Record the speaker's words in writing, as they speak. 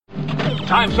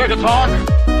time, sir, to talk.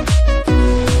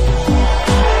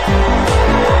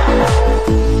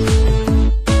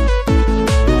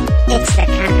 It's the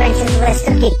comprehensive list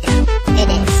of geekdom. It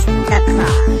is the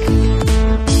CLOG.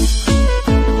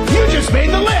 You just made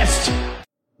the list!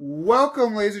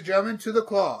 Welcome, ladies and gentlemen, to the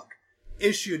CLOG,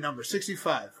 issue number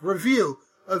 65, review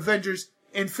Avengers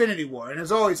Infinity War. And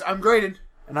as always, I'm Graydon.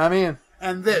 And I'm Ian.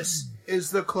 And this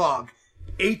is the CLOG.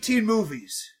 18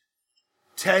 movies,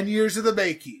 10 years of the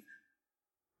making.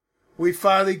 We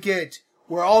finally get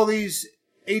where all these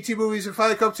 18 movies have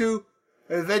finally come to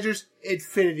Avengers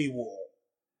Infinity War.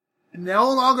 No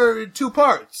longer in two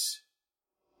parts.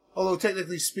 Although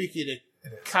technically speaking, it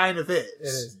kind of is. It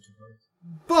is in two parts.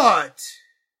 But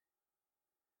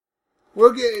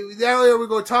we're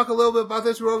going to talk a little bit about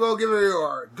this. We're going to give it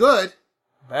our good,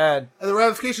 bad, and the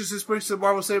ramifications this brings to the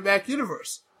Marvel Cinematic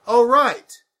Universe. All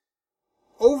right.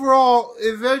 Overall,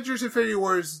 Avengers Infinity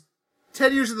War is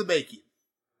 10 years in the making.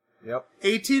 Yep.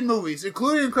 18 movies,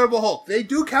 including Incredible Hulk. They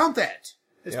do count that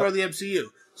as part of the MCU.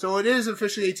 So it is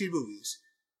officially 18 movies.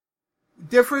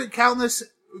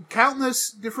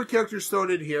 Countless different characters thrown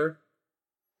in here.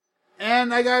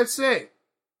 And I gotta say,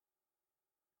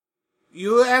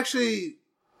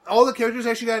 all the characters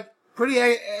actually got pretty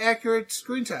adequate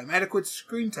screen time. I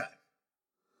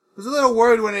was a little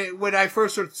worried when I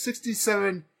first heard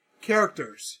 67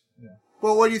 characters. Yeah.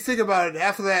 Well, when you think about it,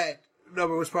 half of that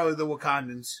number was probably the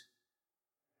Wakandans.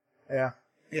 Yeah.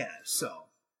 Yeah, so.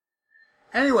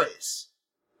 Anyways,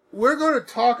 we're going to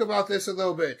talk about this a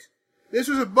little bit. This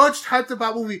was a much hyped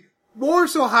about movie. More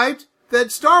so hyped than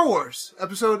Star Wars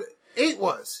Episode 8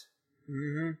 was.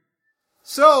 Mm-hmm.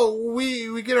 So,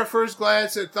 we get our first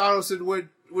glance at Thanos, and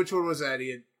which one was that,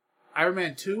 Ian? Iron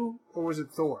Man 2? Or was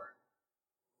it Thor?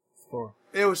 Thor.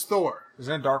 It was Thor.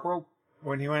 Isn't it Dark World?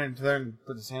 When he went into there and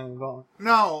put his hand in the gauntlet?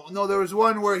 No, there was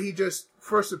one where he just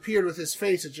first appeared with his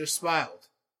face and just smiled.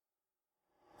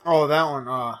 Oh, that one,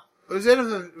 It was the end of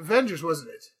the Avengers,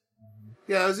 wasn't it?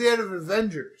 Mm-hmm. Yeah, it was the end of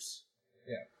Avengers.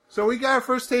 Yeah. So we got our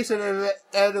first taste at the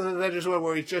end of Avengers 1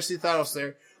 where we just see Thanos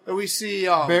there. And we see,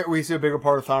 we see a bigger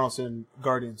part of Thanos in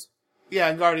Guardians. Yeah,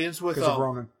 in Guardians with, because of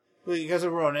Ronan. Because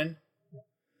of Ronan.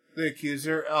 The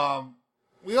Accuser.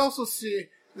 We also see,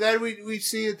 then we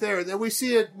see it there. Then we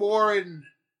see it more in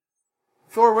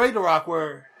Thor Ragnarok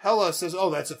where Hela says, oh,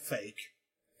 that's a fake.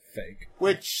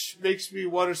 Which makes me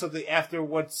wonder something after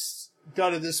what's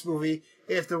done in this movie,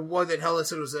 if the one that Hela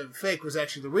said was a fake was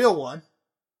actually the real one.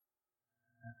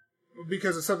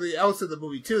 Because of something else in the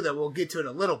movie too that we'll get to in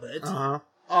a little bit. Uh-huh.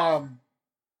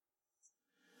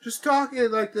 Just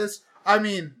talking like this, I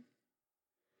mean,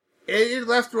 it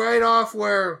left right off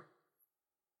where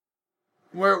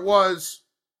it was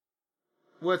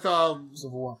with,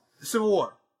 Civil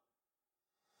War.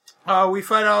 We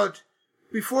find out,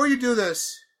 before you do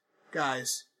this,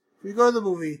 guys, if you go to the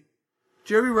movie,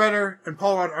 Jeremy Renner and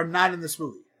Paul Rudd are not in this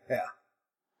movie. Yeah.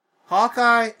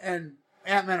 Hawkeye and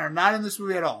Ant-Man are not in this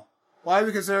movie at all. Why?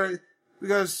 Because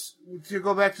to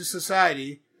go back to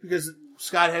society, because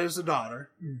Scott has a daughter,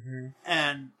 mm-hmm.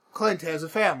 and Clint has a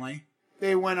family,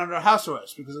 they went under house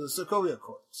arrest because of the Sokovia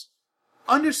Accords.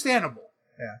 Understandable.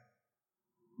 Yeah.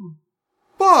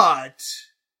 But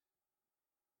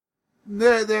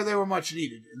they were much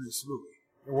needed in this movie.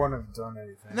 It wouldn't have done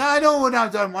anything. No, I know it wouldn't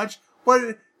have done much,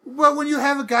 but when you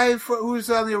have a guy who's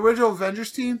on the original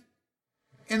Avengers team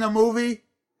in the movie,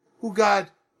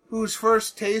 whose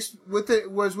first taste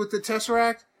was with the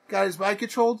Tesseract, got his mind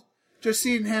controlled, just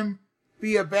seeing him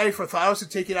be a baddie for Thanos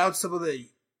and taking out some of the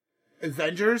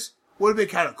Avengers would have been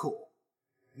kind of cool.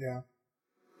 Yeah.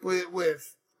 With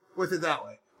it that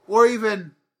way. Or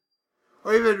even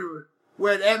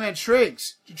when Ant-Man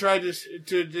shrinks to try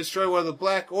to destroy one of the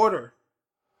Black Order,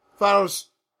 Thanos,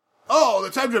 oh,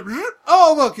 the time jump,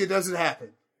 oh look, it doesn't happen.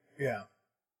 Yeah.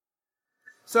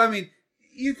 So I mean,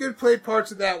 you could play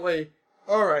parts of that way.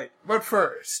 Alright, but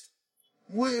first,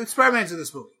 Spider-Man's in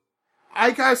this movie. I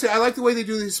gotta say, I like the way they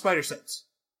do these spider sense.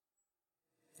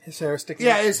 His hair sticks up?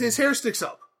 Yeah, his hair sticks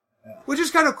up. Yeah. Which is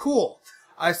kind of cool.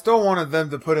 I still wanted them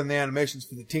to put in the animations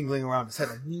for the tingling around his head.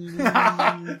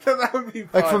 That would be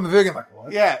fun. Like from the beginning, like,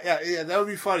 what? Yeah, that would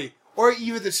be funny. Or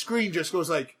even the screen just goes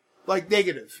like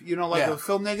negative. You know, like a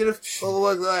film negative?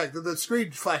 Like the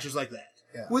screen flashes like that.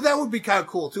 Yeah. Well, that would be kind of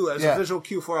cool, too, as a visual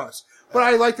cue for us. But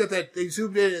I like that they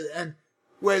zoomed in and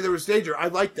where there was danger. I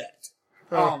like that.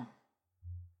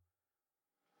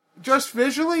 Just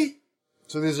visually.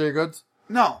 So these are your goods?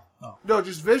 No. Oh. No,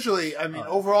 just visually. I mean,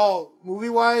 overall,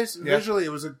 movie-wise, visually,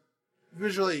 it was a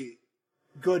visually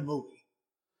good movie.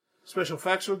 Special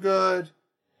effects were good.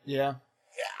 Yeah.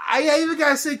 I even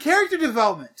gotta say, character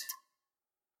development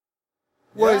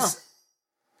was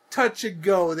touch and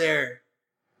go there.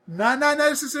 Not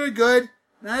necessarily good,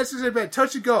 not necessarily bad.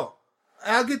 Touch and go.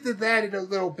 I'll get to that in a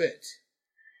little bit.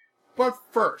 But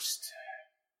first,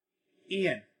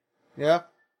 Ian. Yeah?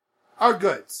 Our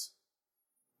goods.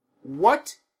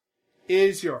 What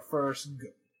is your first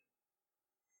good?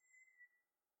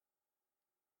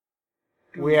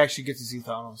 We actually get to see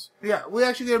Thanos. Yeah, we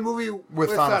actually get a movie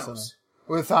with Thanos. In Thanos. it.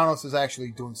 Where Thanos is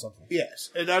actually doing something. Yes,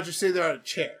 and not just sitting there on a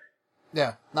chair.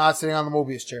 Yeah, not sitting on the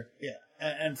Mobius chair. Yeah,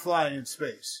 and flying in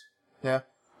space. Yeah.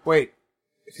 Wait,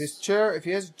 if he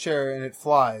has a chair and it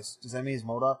flies, does that mean he's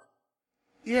MODOK?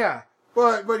 Yeah,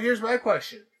 but here's my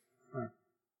question.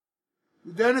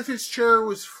 Then if his chair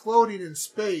was floating in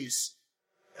space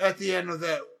at the end of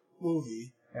that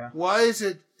movie, why is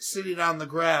it sitting on the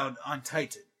ground on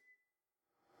Titan?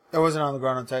 It wasn't on the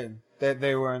ground on Titan.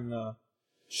 They were in the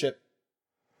ship.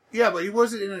 Yeah, but he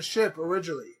wasn't in a ship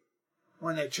originally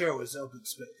when that chair was up in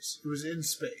space. He was in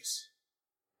space.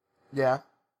 Yeah.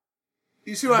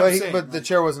 You see what I'm saying? But the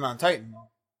chair wasn't on Titan, though.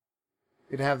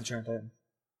 He didn't have the chair on Titan.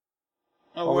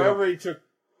 Oh, wherever he took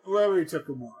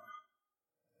him on.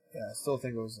 Yeah, I still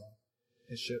think it was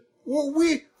his ship. Well,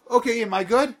 okay, am I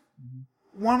good?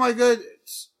 Mm-hmm. One of my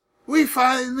goods. We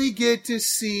finally get to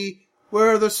see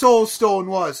where the Soul Stone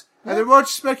was. And there was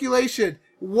much speculation.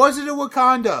 Was it in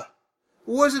Wakanda?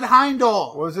 Was it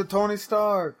Heimdall? Was it Tony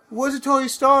Stark? Was it Tony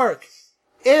Stark?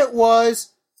 It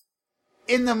was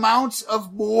in the Mounts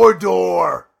of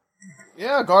Mordor.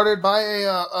 Yeah, guarded by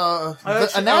a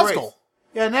Nazgul.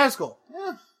 Yeah, Nazgul.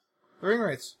 Yeah. The ring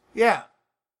wraiths. Yeah.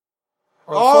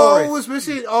 Or All it was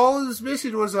missing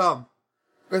was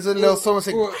There's a little someone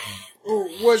saying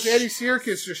was Eddie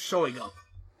Serkis just showing up.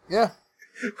 Yeah.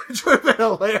 Which would have been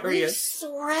hilarious.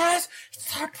 So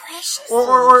precious.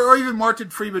 Or even Martin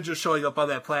Freeman just showing up on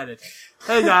that planet.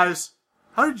 Hey guys,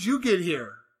 how did you get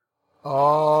here?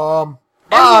 Bye.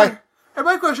 And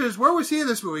my question is, where was he in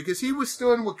this movie? Because he was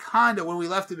still in Wakanda when we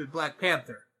left him in Black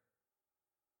Panther.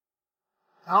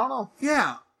 I don't know.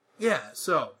 Yeah,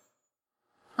 so.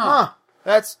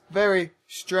 That's very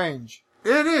strange.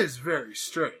 It is very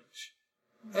strange.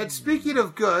 And speaking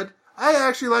of good, I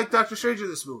actually like Doctor Strange in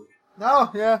this movie. No,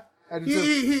 yeah. I do too.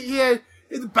 He had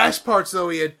the best parts though.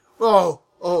 He had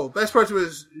best parts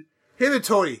was him and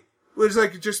Tony. It was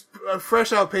like just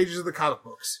fresh out pages of the comic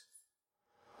books.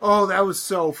 Oh, that was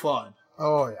so fun.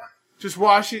 Oh yeah. Just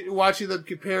watching them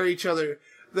compare each other,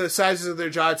 the sizes of their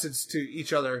Johnsons to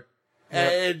each other,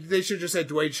 and they should just had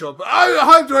Dwayne show up.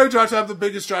 I'm Dwayne Johnson. I'm the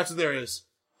biggest Johnson there is.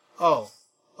 Oh,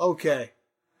 okay.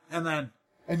 And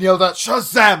yelled out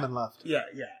Shazam and left. Yeah.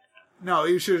 No,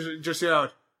 you should just yell,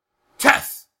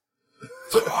 Teth!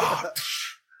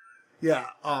 Yeah,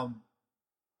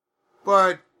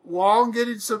 but Wong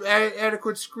getting some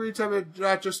adequate screen time, and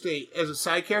not just as a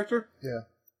side character. Yeah.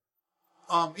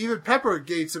 Even Pepper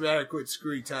gained some adequate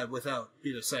screen time without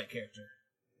being a side character.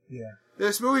 Yeah.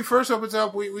 This movie first opens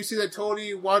up, we see that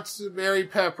Tony wants to marry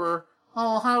Pepper.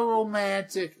 Oh, how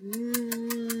romantic.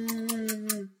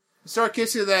 Start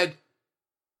kissing, then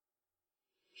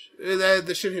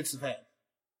the shit hits the fan.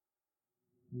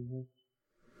 Mm-hmm.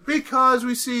 Because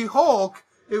we see Hulk.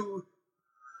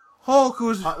 Hulk,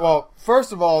 who's... well,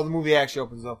 first of all, the movie actually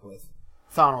opens up with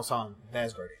Thanos on the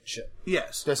Asgardian ship.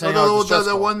 Yes.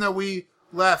 The one that we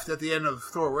left at the end of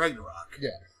Thor Ragnarok. Yeah.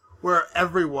 Where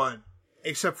everyone,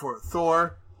 except for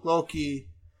Thor, Loki,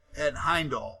 and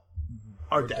Heimdall,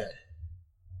 are dead.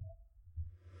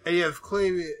 And you have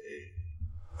Clay...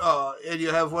 and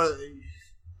you have one...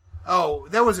 Oh,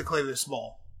 that wasn't Clay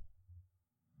Small.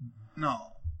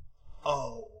 No.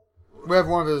 Oh. We have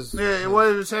one of his... Yeah, one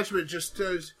of his henchmen just...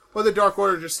 one of the Dark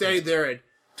Order just standing there and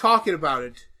talking about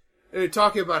it. And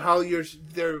talking about how it's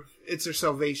their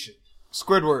salvation.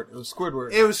 Squidward. It was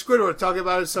Squidward. It was Squidward talking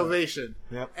about his salvation.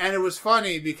 Yep. And it was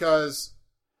funny because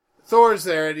Thor's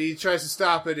there and he tries to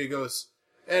stop it. He goes...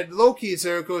 And Loki's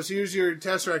there and goes, use your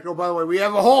Tesseract. Oh, by the way, we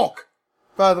have a Hulk!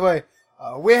 By the way,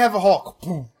 we have a Hulk.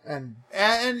 Boom.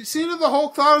 And seeing the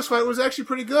Hulk Thanos fight was actually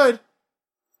pretty good.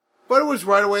 But it was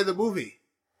right away in the movie.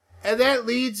 And that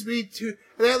leads to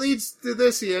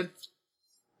this, Ian.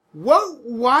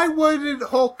 Why wouldn't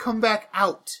Hulk come back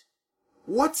out?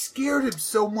 What scared him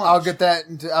so much? I'll get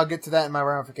to that in my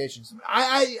ramifications.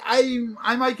 I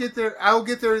might get there. I'll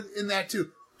get there in that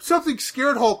too. Something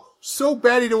scared Hulk so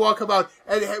bad he didn't want to come out.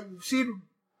 And seen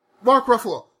Mark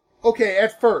Ruffalo. Okay,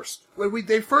 at first, when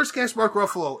they first cast Mark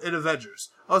Ruffalo in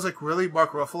Avengers, I was like, really,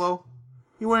 Mark Ruffalo?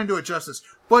 He wouldn't do it justice.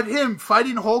 But him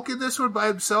fighting Hulk in this one by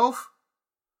himself,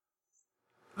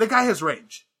 the guy has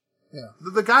range. Yeah.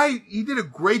 The guy, he did a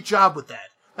great job with that.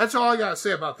 That's all I gotta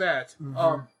say about that.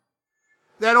 Mm-hmm.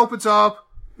 That opens up.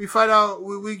 we find out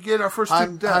we get our first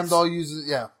two deaths. Heimdall uses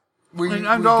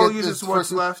Heimdall uses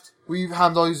what's left.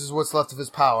 Heimdall uses what's left of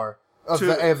his power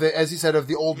as he said, of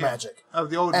the old magic. Of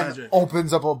the old magic.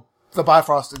 Opens up the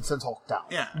Bifrost and sends Hulk down.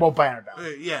 Yeah. Well, Banner down.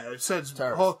 It sends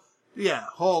Hulk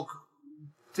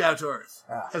down to Earth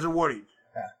as a warning.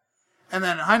 Yeah. And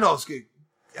then Heimdall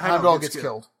gets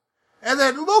killed. And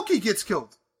then Loki gets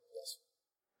killed. Yes.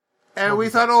 And we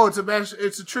thought,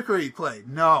 it's a trickery play.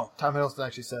 No. Tom Hiddleston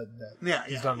actually said that.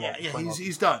 He's done.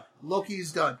 He's done.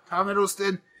 Loki's done. Tom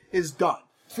Hiddleston is done.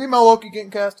 Female Loki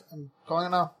getting cast. I'm calling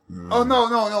it now. Oh,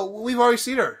 no. We've already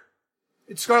seen her.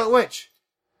 It's Scarlet Witch.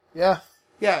 Yeah.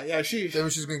 Yeah. Then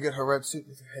she's going to get her red suit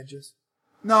with her hedges.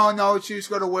 No, she's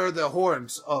going to wear the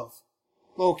horns of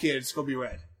Loki and it's going to be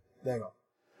red. There you go.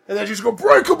 And then she's going to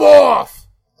break them off!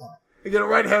 And get a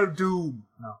red head of doom.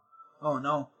 No. Oh,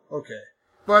 no? Okay.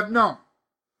 But no.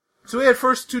 So we had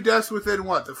first two deaths within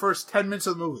the first 10 minutes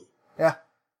of the movie? Yeah.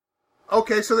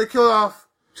 Okay, so they killed off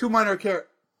two minor characters.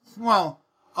 Well,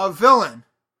 a villain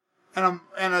and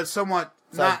a somewhat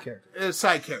side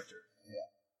character.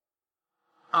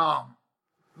 Yeah.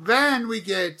 Then we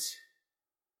get...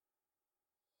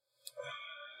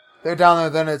 They're down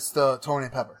there, then it's the Tony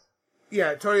and Pepper.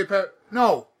 Yeah, Tony and Pepper.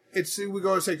 No, we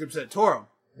go to Sanctum Sanctorum.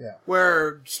 Yeah.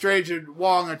 Where Strange and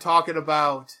Wong are talking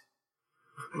about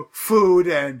food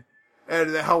and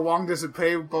how Wong doesn't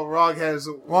pay, but Wong has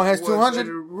 200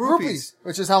 rupees.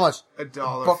 Which is how much? $1.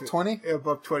 $1.20? Yeah,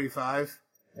 $1.25.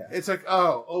 Yeah. It's like,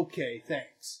 oh, okay,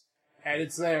 thanks. And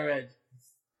it's there. And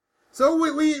so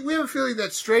we have a feeling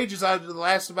that Strange is out of the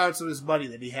last amounts of his money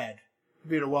that he had,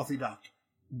 being a wealthy doctor.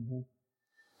 Mm-hmm.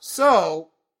 So,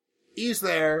 he's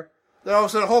there. Then all of a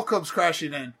sudden Hulk comes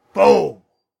crashing in. Boom!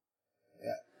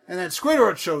 Yeah. And then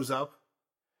Squidward shows up.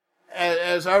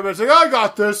 As everybody's like, I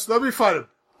got this. Let me fight him.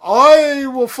 I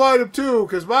will fight him too,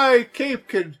 because my cape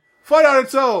can fight on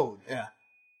its own. Yeah.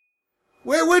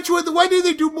 Why did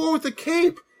they do more with the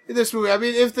cape in this movie? I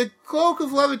mean, if the Cloak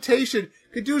of Levitation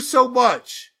could do so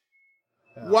much,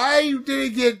 why did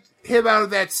it get him out of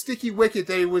that sticky wicket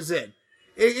that he was in?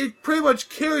 It pretty much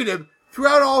carried him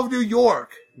throughout all of New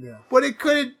York. Yeah. But it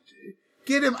couldn't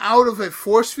get him out of a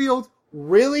force field?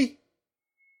 Really?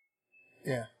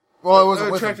 Yeah. Well, it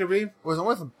wasn't with tractor him. beam? Wasn't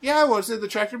with him. Yeah, it was. In the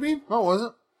tractor beam? No, it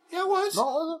wasn't. Yeah, it was. No,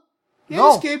 it wasn't. He no.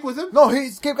 had his cape with him. No,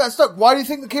 his cape got stuck. Why do you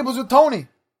think the cape was with Tony?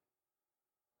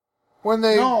 When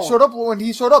he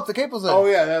showed up, the cape was there. Oh,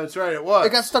 yeah, that's right, it was.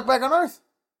 It got stuck back on Earth.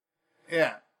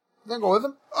 Yeah. Then go with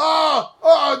him.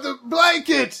 Oh, the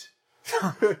blanket!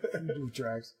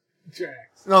 Drax.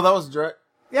 Drax. No, that was Drax.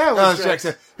 Yeah, it was Drax.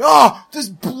 Drax. Oh, this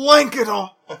blanket of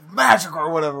magic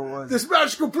or whatever it was. This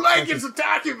magical blanket's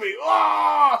attacking me!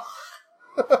 Oh!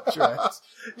 Drax.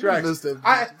 Drax.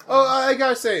 I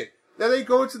gotta say, then they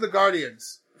go into the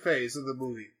Guardians phase of the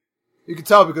movie. You can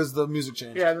tell because the music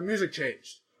changed. Yeah, the music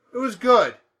changed. It was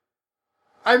good.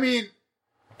 I mean,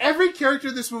 every character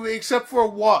in this movie except for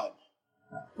one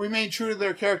remained true to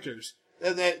their characters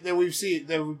that we've seen,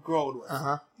 that we've grown with.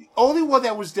 Uh-huh. The only one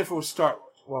that was different was Star-Lord.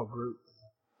 Well, Groot.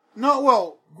 No,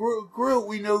 well, Groot,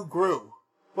 we know grew.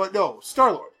 But no,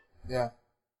 Star-Lord. Yeah.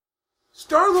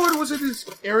 Star-Lord wasn't his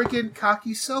arrogant,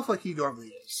 cocky self like he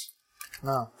normally is.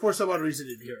 No. For some odd reason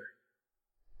in here.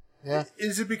 Yeah.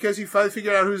 Is it because he finally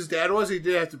figured out who his dad was? He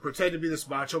didn't have to pretend to be this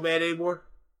macho man anymore?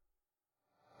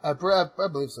 I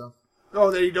believe so. Oh,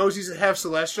 that he knows he's half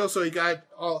celestial, so he got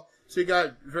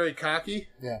very cocky?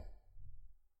 Yeah.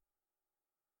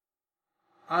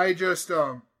 I just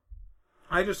don't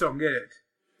get it.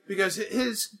 Because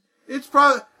it's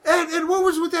probably, and what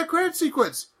was with that credit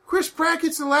sequence? Chris Pratt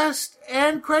gets the last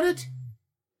end credit?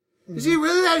 Mm-hmm. Is he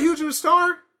really that huge of a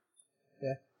star?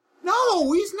 Yeah.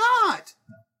 No, he's not.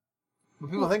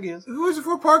 But people think he is. If it wasn't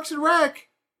for Parks and Rec,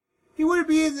 he wouldn't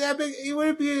be that big, he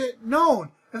wouldn't be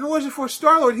known. If it wasn't for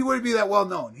Star-Lord, he wouldn't be that well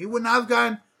known. He would not have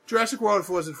gotten Jurassic World if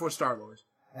it wasn't for Star-Lord.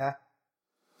 Yeah.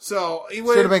 So, he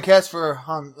would have been cast for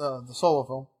the solo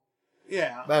film.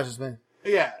 Yeah. That's just me.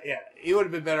 Yeah. He would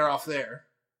have been better off there.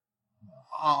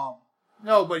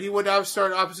 No, but he would not have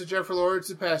started opposite Jennifer Lawrence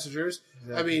in Passengers.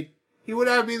 Exactly. I mean, he would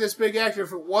not be this big actor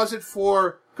if it wasn't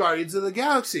for Guardians of the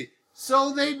Galaxy.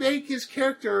 So they make his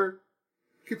character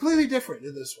completely different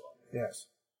in this one. Yes.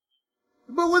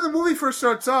 But when the movie first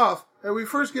starts off, and we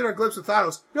first get our glimpse of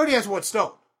Thanos, he only has one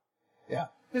stone. Yeah.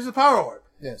 It's a power orb.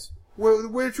 Yes.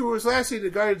 Which was last seen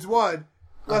in Guardians 1,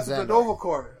 left at the Nova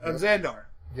Corps on Xandar.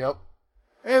 Yep.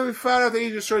 And we found out that he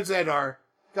destroyed Xandar,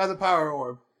 got the power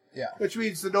orb. Yeah. Which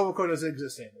means the Nova Corps doesn't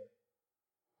exist anymore.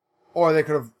 Or they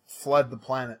could have fled the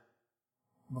planet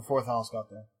before Thanos got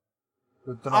there.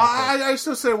 I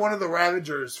still say one of the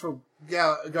Ravagers from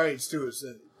Guardians 2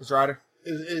 is Ryder?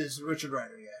 Is Richard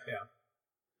Ryder, yeah.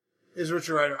 Is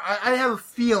Richard Rider. I have a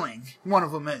feeling one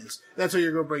of them is. That's why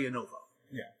you're going to bring in Nova.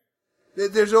 Yeah.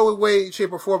 There's no way,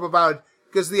 shape, or form about it,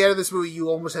 because at the end of this movie, you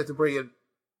almost have to bring in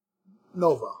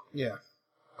Nova. Yeah.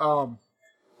 But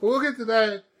we'll get to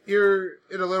that here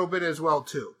in a little bit as well,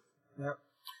 too. Yep.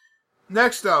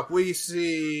 Next up, we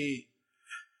see...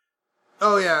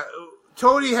 Oh, yeah.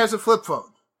 Tony has a flip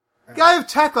phone. Guy of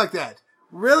tech like that.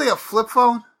 Really, a flip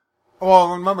phone?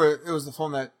 Well, remember, it was the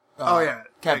phone that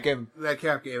Cap gave him. That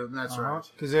Cap gave him, that's right.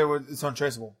 Because it's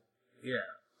untraceable. Yeah.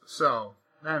 So,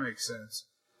 that makes sense.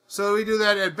 So we do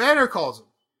that, and Banner calls him.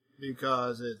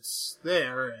 Because it's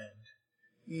there, and...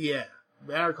 Yeah.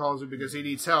 Banner calls him because he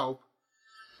needs help.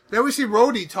 Then we see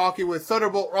Rhodey talking with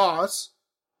Thunderbolt Ross.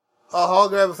 A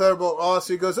hologram of Thunderbolt Ross.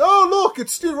 He goes, "Oh, look,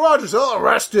 it's Steve Rogers. Oh,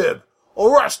 arrest him.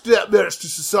 Arrest that menace to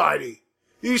society.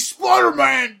 He's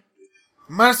Spider-Man."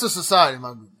 Menace to society,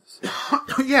 my goodness.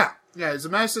 Yeah, he's a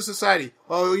menace to society.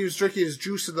 While he was drinking his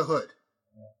juice in the hood.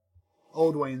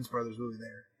 Old Wayne's Brothers movie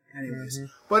there.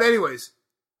 Anyways.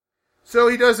 So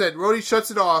he does that. Rhodey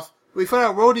shuts it off. We find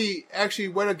out Rhodey actually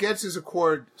went against his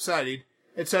Accord siding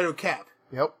and sided with Cap.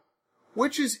 Yep.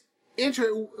 Which is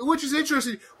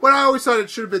interesting. But I always thought it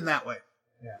should have been that way.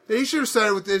 Yeah. That he should have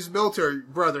sided with his military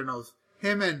brother,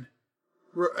 him and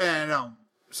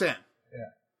Sam.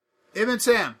 Yeah. Him and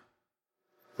Sam.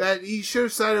 That he should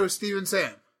have sided with Steve and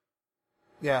Sam.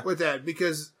 Yeah. With that,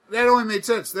 because that only made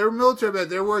sense. They were military men.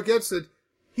 They were against it.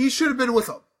 He should have been with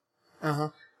them. Uh-huh.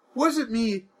 Was it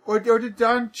me, or did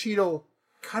Don Cheadle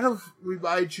kind of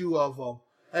remind you of,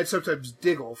 and sometimes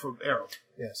Diggle from Arrow?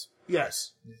 Yes.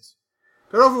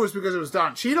 I don't know if it was because it was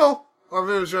Don Cheadle, or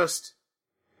if it was just...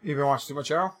 You been watching too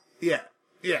much Arrow? Yeah.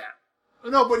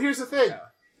 No, but here's the thing. Yeah.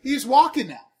 He's walking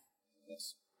now.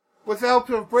 Yes. With the help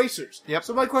of bracers. Yep.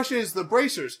 So my question is, the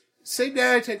bracers, same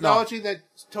nanotechnology that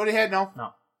Tony had?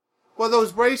 No. Well,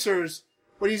 those bracers,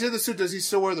 when he's in the suit, does he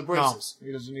still wear the braces? No,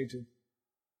 he doesn't need to.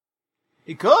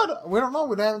 He could. We don't know.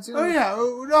 We haven't seen it. Oh, yeah.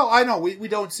 No, I know. We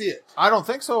don't see it. I don't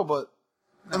think so, but...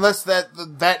 No. Unless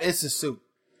that is his suit.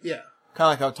 Yeah. Kind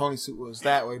of like how Tony's suit was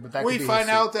that way, but that we could be find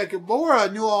out that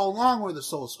Gamora knew all along where the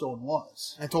Soul Stone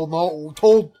was. And told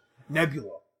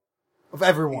Nebula. Of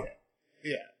everyone.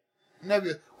 Yeah.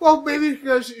 Nebula. Well, maybe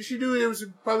because she knew it was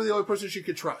probably the only person she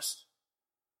could trust.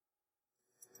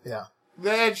 Yeah.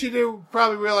 Then she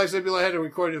probably realized Nebula had a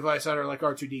recording device on her like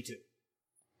R2-D2.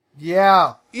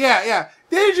 Yeah. Yeah.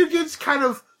 Then you get kind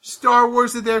of Star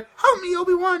Wars in there. Help me,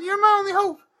 Obi-Wan, you're my only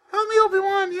hope. Help me,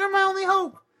 Obi-Wan, you're my only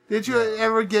hope. Did you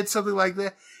ever get something like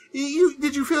that?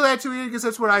 Did you feel that too? Because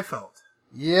that's what I felt.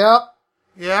 Yep.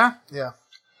 Yeah? Yeah.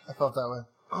 I felt that way.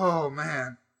 Oh,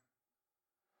 man.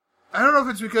 I don't know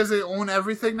if it's because they own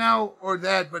everything now or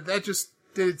that, but that just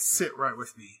didn't sit right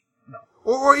with me. No.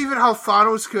 Or even how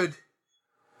Thanos could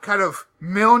kind of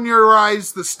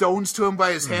Mjolnirize the stones to him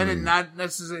by his hand and not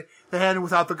necessarily the hand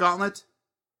without the gauntlet.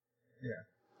 Yeah.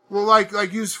 Well, like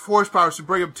use force powers to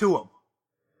bring him to him.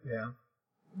 Yeah.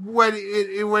 When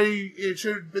it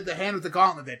should have been the hand with the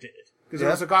gauntlet that did it. Because it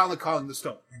was a gauntlet calling the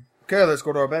stone. Okay, let's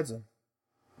go to our beds then.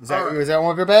 Is that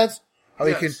one of your beds?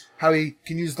 How he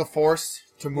can use the force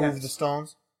to move the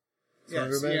stones?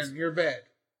 Yes, in your bed.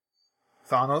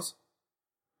 Thanos?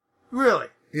 Really?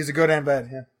 He's a good and bad,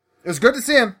 yeah. It was good to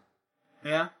see him.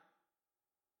 Yeah?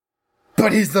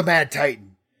 But he's the Mad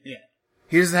Titan. Yeah.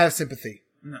 He doesn't have sympathy.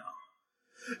 No.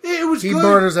 It was He good.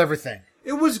 murders everything.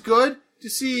 It was good to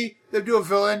see them do a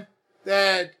villain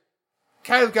that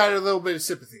kind of got a little bit of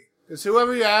sympathy. Because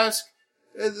whoever you ask,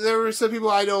 there were some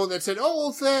people I know that said,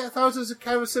 "Oh, Thanos is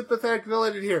kind of a sympathetic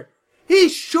villain in here." He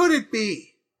shouldn't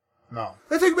be. No.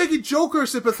 That's like making Joker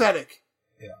sympathetic.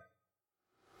 Yeah.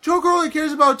 Joker only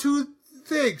cares about two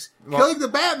things. Killing the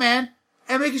Batman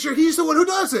and making sure he's the one who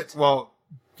does it. Well,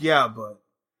 yeah, but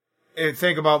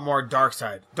think about more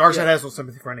Darkseid. Darkseid has no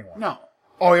sympathy for anyone. No.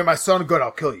 Oh, you're my son? Good,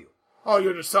 I'll kill you. Oh,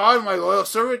 you're the son, my loyal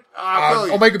servant? I'll kill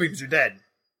you. Omega Beams, you're dead.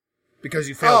 Because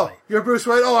you failed me. You're Bruce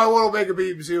Wayne? Oh, I won't Omega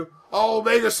Beams you. I'll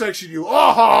Omega Section you. Oh,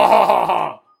 ha, ha, ha,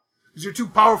 ha. Because you're too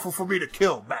powerful for me to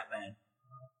kill, Batman.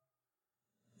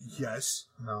 Yes.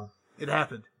 No. It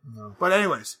happened. No. But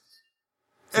anyways.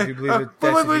 So if you believe it,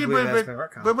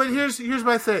 but here's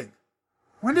my thing.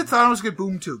 When did Thanos get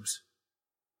boom tubes?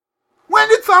 When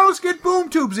did Thanos get boom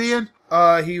tubes, Ian?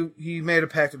 He made a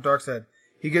pact with Darkseid.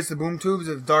 He gets the boom tubes,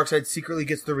 and Darkseid secretly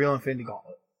gets the real Infinity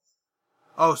Gauntlet.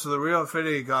 Oh, so the real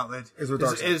Infinity Gauntlet is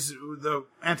the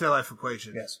anti-life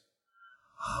equation. Yes.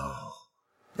 Oh.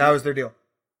 That was their deal.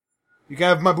 You can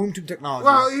have my boom tube technology.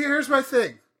 Well, here's my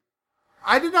thing.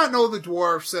 I did not know the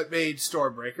dwarfs that made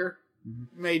Stormbreaker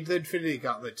made the Infinity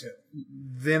Gauntlet too.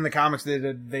 In the comics, they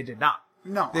did not.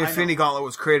 No, the Infinity Gauntlet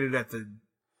was created at the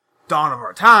dawn of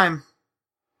our time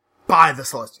by the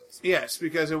Celestials. Yes,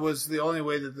 because it was the only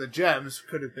way that the gems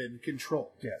could have been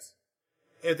controlled. Yes.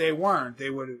 If they weren't, it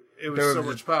was so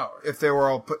much power. If they were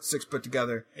all put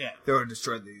together, Yeah. they would have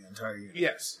destroyed the entire universe.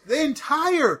 Yes. The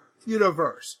entire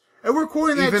universe. And we're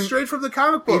quoting that straight from the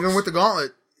comic books. Even with the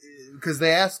gauntlet, because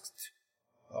they asked,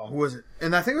 who was it?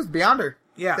 And I think it was Beyonder.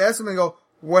 Yeah. They asked him and go,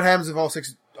 what happens if all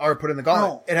 6 are put in the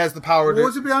gauntlet? No. It has the power to...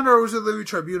 Was it Beyonder or was it Living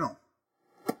Tribunal?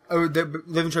 The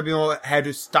Living Tribunal had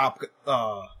to stop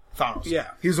Thanos.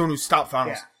 Yeah. He was the one who stopped Thanos.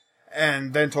 Yeah.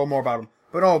 And then told more about him.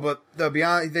 But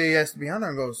they asked Beyonder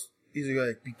and goes, he's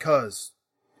like, because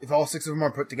if all 6 of them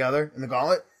are put together in the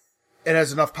gauntlet, it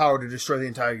has enough power to destroy the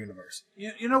entire universe.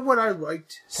 You know what I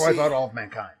liked? To wipe out all of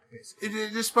mankind, basically.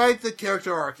 Despite the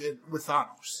character arc with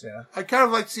Thanos. Yeah. I kind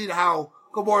of like seeing how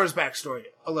Gamora's backstory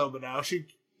a little bit now. She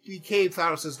became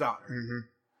Thanos' daughter. Mm-hmm.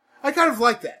 I kind of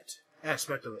like that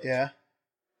aspect of it. Yeah.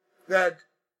 But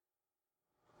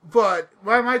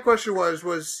my question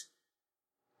was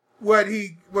when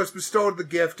he was bestowed the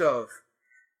gift of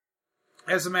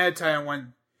as a Mad Titan,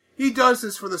 when he does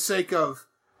this for the sake of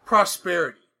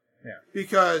prosperity. Yeah.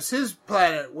 Because his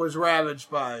planet was ravaged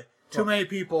by too many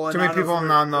people and not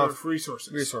enough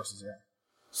resources. Resources, yeah.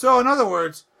 So, in other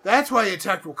words, that's why he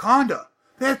attacked Wakanda.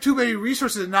 They have too many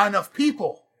resources and not enough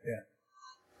people. Yeah.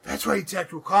 That's why he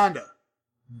attacked Wakanda.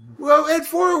 Mm-hmm. Well, and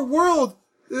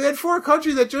for a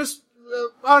country that just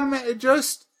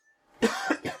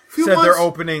they're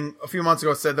opening a few months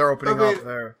ago. Said they're opening up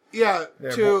their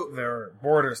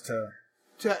borders to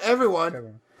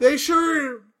everyone. They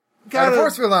sure got a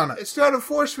force field on it. It's got a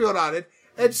force field on it,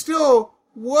 and still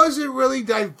wasn't really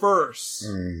diverse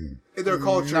in their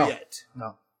culture yet.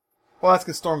 No. Well, that's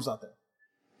because Storm's out there.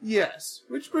 Yes,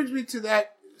 which brings me to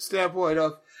that standpoint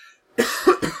of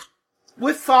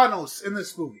with Thanos in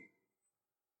this movie.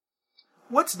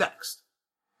 What's next?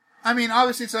 I mean,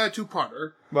 obviously it's not a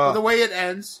two-parter, but the way it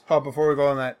ends... Oh, before we go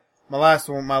on that, my last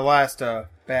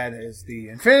bad is the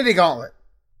Infinity Gauntlet.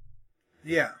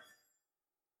 Yeah.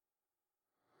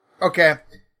 Okay.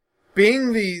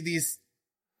 Being these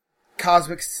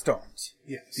cosmic stones.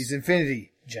 Yes. These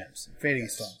infinity gems. Infinity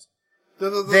stones.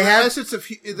 They have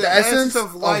the essence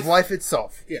of life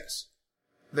itself. Yes.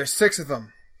 There's 6 of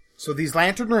them. So these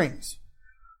lantern rings.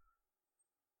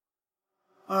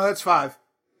 Oh, that's 5.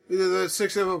 The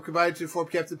 6 of them combined to form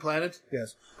Captain Planet.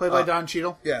 Yes. Played by Don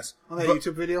Cheadle. Yes. On that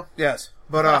YouTube video. Yes.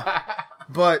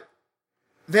 But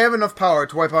they have enough power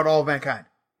to wipe out all of mankind.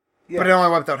 Yeah. But it only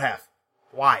wiped out half.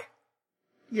 Why?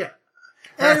 Yeah.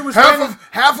 And it was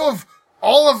half of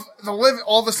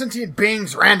all the sentient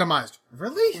beings randomized.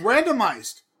 Really?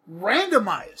 Randomized.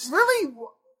 Really?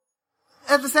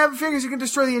 At the 7 fingers, you can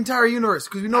destroy the entire universe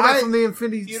because we know that from the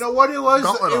Infinity. You know what it was?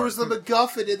 Gauntlet it was the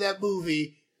MacGuffin in that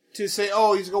movie to say,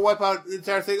 "Oh, he's gonna wipe out the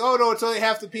entire thing." Oh no, it's only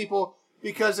half the people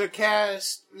because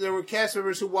there were cast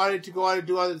members who wanted to go out and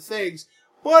do other things,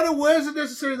 but it wasn't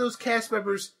necessarily those cast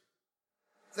members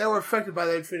that were affected by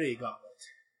the Infinity Gauntlet.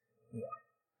 Yeah.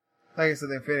 Like I said,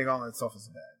 the Infinity Gauntlet itself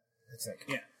isn't bad. It's like,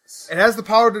 yeah. It has the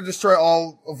power to destroy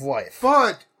all of life.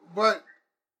 But,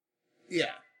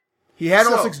 yeah. He had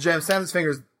all 6 gems, 7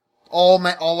 fingers, all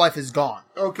life is gone.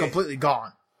 Okay. Completely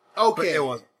gone. Okay. But it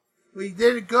wasn't. We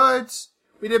did goods,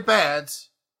 we did bads.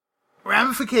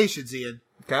 Ramifications, Ian.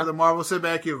 Okay. For the Marvel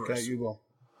Cinematic Universe. Okay, you go.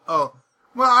 Oh.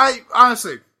 Well,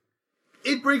 honestly,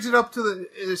 it brings it up to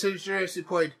this interesting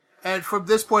point, and from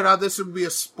this point on, this would be a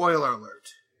spoiler alert.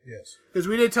 Yes. Because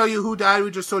we didn't tell you who died,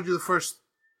 we just told you the first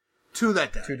 2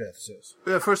 that died. 2 deaths, yes.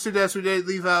 The first 2 deaths, we did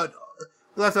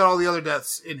left out all the other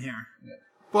deaths in here. Yeah.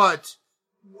 But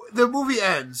the movie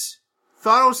ends.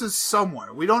 Thanos is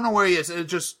somewhere. We don't know where he is, and it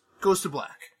just goes to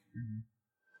black.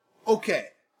 Mm-hmm. Okay.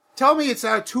 Tell me it's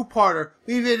not a 2-parter,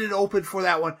 leaving it open for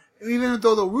that one. Even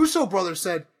though the Russo brothers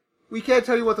said, we can't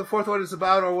tell you what the 4th one is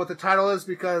about or what the title is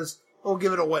because we'll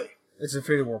give it away. It's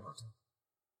Infinity War.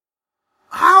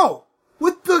 How?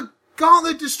 With the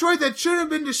gauntlet destroyed that shouldn't have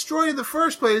been destroyed in the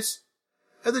first place,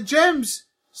 and the gems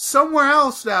somewhere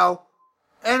else now,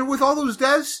 and with all those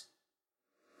deaths,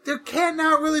 there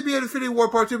cannot really be an Infinity War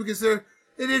Part 2 because an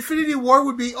Infinity War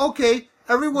would be, okay,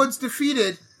 everyone's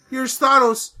defeated, here's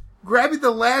Thanos grabbing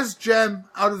the last gem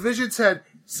out of Vision's head,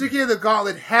 sticking in the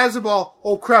gauntlet, has them all,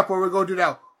 oh crap, what are we going to do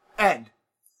now? End.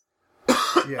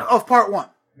 Of Part 1.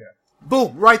 Yeah.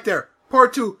 Boom, right there.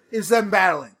 Part 2 is them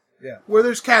battling. Yeah. Where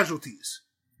there's casualties.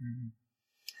 Mm-hmm.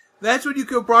 That's when you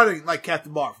could have brought in, like,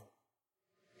 Captain Marvel.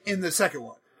 In the second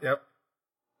one. Yep.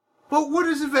 But what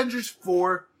does Avengers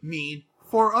 4 mean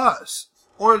for us?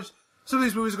 Or some of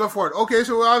these movies go forward. Okay,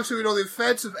 so obviously we know the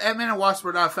effects of Ant-Man and Wasp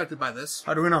were not affected by this.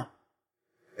 How do we know?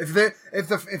 If the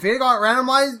Infinity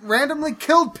Gauntlet randomly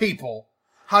killed people,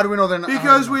 how do we know they're not?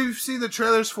 Because we've seen the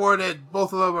trailers for it, and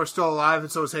both of them are still alive,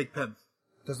 and so is Hank Pym.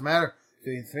 Doesn't matter.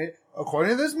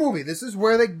 According to this movie, this is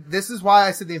why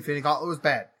I said the Infinity Gauntlet was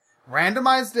bad.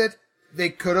 Randomized it. They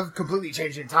could have completely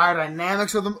changed the entire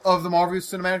dynamics of the Marvel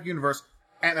Cinematic Universe.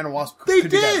 Ant-Man and Wasp. They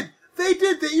did.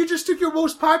 That you just took your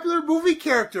most popular movie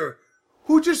character,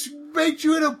 who just made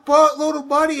you in a buttload of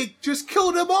money, and just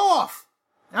killed him off.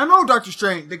 I know Doctor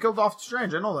Strange. They killed off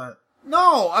Strange. I know that.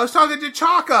 No, I was talking to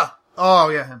T'Chaka. Oh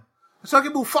yeah, him. I was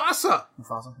talking Mufasa.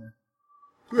 Mufasa.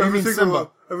 Yeah. Everything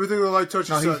Simba. Everything the light touches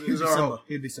No, he'd is be our Simba. home.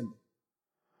 He'd be Simba.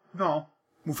 No,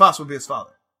 Mufasa would be his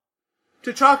father.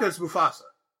 T'Chaka is Mufasa.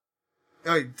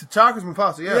 Oh, T'Chaka's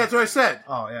Mufasa. Yeah. Yeah, that's what I said.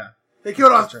 Oh yeah. They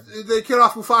killed off. That's right. They killed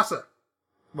off Mufasa.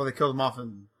 Well, they killed him off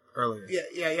earlier.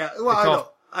 Yeah.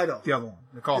 Well, I know. The other one.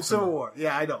 They call It's Simba. Civil War.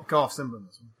 Yeah, I know. They call off Simba in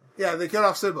this one. Yeah, they killed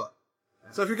off Simba.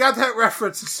 So if you got that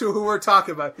reference as to who we're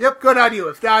talking about, yep, good on you.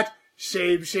 If not,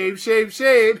 shame.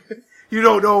 You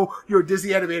don't know your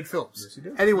Disney animated films. Yes, you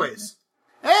do. Anyways.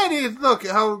 Look,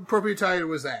 how appropriate timing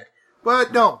was that?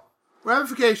 But no,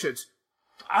 ramifications.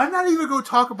 I'm not even going to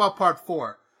talk about part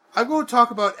 4. I'm going to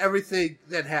talk about everything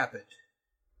that happened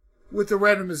with the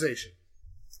randomization.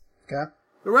 Okay.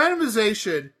 The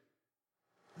randomization,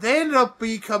 they ended up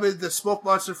becoming the smoke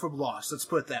monster from Lost. Let's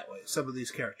put it that way. Some of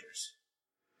these characters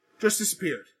just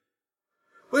disappeared.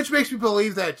 Which makes me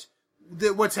believe that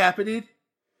what's happening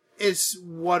is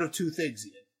one of two things,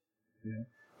 Ian. Yeah.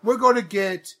 We're going to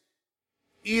get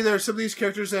either some of these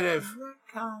characters that have...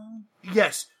 Retcon.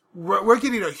 Yes. We're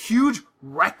getting a huge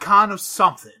retcon of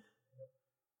something.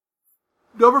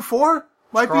 Number 4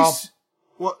 might Skrull. be...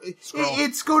 Well,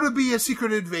 it's going to be a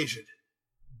secret invasion.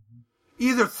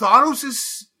 Either Thanos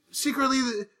is secretly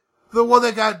the one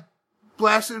that got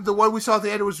blasted, the one we saw at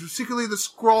the end was secretly the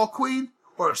Skrull Queen,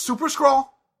 or a Super Skrull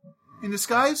in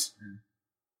disguise.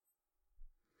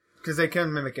 Because they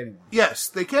can mimic anyone. Yes,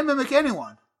 they can mimic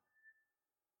anyone.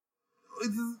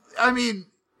 I mean...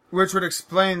 Which would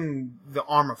explain the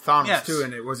arm of Thanos, Yes. too,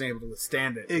 and it wasn't able to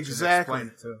withstand it. Exactly. Which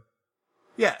would explain it, too.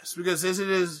 Yes, because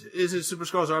isn't Super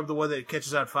Skrull's arm the one that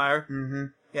catches on fire? Mm-hmm.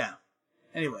 Yeah.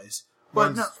 Anyways. But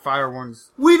One's no, fire,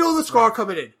 one's... we know the Skrull are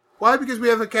coming in. Why? Because we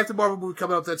have a Captain Marvel movie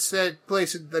coming up that's set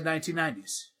place in the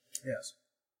 1990s. Yes.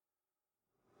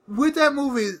 With that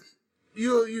movie,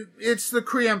 it's the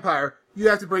Kree Empire. You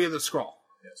have to bring in the Skrull.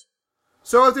 Yes.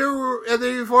 So and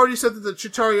they've already said that the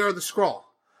Chitauri are the Skrull.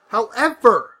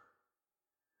 However,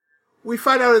 we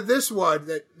find out in this one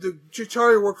that the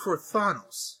Chitauri work for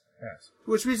Thanos. Yes.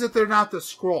 Which means that they're not the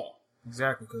Skrull.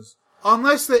 Exactly, because...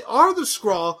 Unless they are the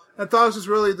Skrull, and Thanos is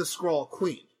really the Skrull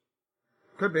Queen.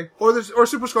 Could be. Or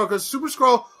Super Skrull, because Super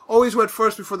Skrull always went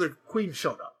first before the Queen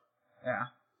showed up. Yeah.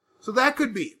 So that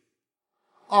could be.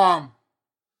 Avengers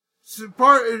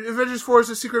 4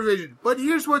 is a secret invasion. But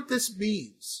here's what this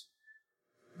means.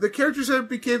 The characters that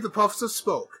became the puffs of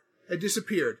smoke and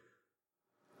disappeared.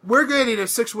 We're getting a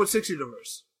 616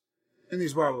 universe in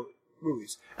these Marvel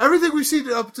movies. Everything we've seen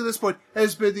up to this point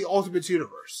has been the Ultimate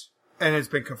Universe. And it's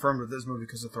been confirmed with this movie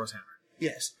because of Thor's hammer.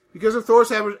 Yes. Because of Thor's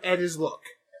hammer and his look.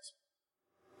 Yes.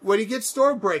 When he gets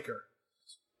Stormbreaker,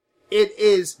 it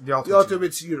is the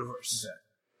Ultimate Universe.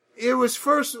 Exactly. It was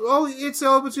first, it's the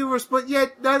Ultimate Universe, but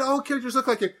yet not all characters look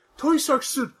like it. Tony Stark's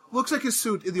suit looks like his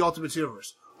suit in the Ultimate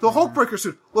Universe. The Hulkbreaker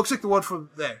suit looks like the one from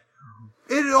there.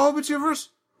 In the Ultimate Universe,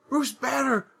 Bruce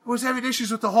Banner was having issues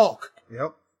with the Hulk.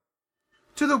 Yep.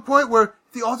 To the point where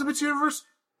the Ultimate Universe,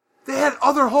 they had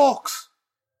other Hulks.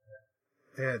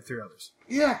 They had 3 others.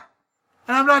 Yeah.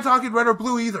 And I'm not talking red or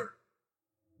blue either.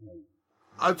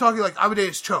 I'm talking like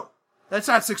Amadeus Cho. That's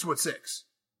not 616.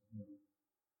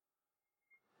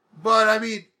 But, I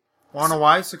mean... Wanna know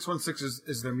why? 616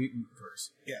 is their mutant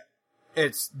verse. Yeah.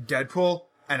 It's Deadpool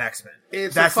and X-Men.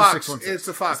 It's That's the Fox. 616. It's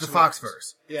the Fox. It's the Fox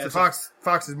verse. Yeah, the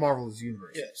Fox is Marvel's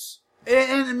universe. Yes.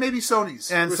 And maybe Sony's.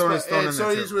 And Sony's thrown in there,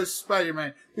 Sony's too. with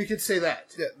Spider-Man. We could say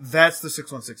that. Yeah, that's the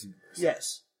 616 universe.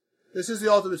 Yes. This is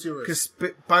the Ultimate Universe.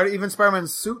 Because even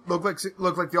Spider-Man's suit looked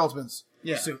like the Ultimate's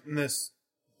suit in this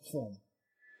film.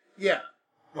 Yeah.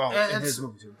 Well, in his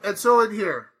movie too. And so in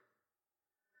here,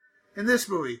 in this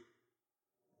movie,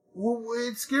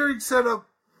 it's gearing set up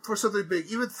for something big.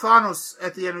 Even Thanos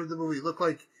at the end of the movie looked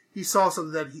like he saw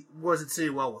something that he wasn't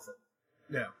seeing well with him.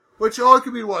 Yeah. Which only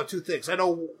could mean one of two things. I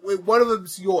know one of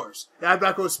them's yours, and I'm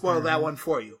not going to spoil that one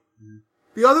for you. Mm-hmm.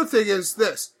 The other thing is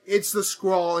this. It's the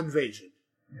Skrull invasion.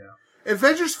 Yeah.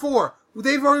 Avengers 4,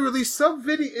 they've already released some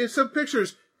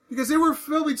pictures, because they were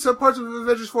filming some parts of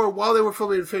Avengers 4 while they were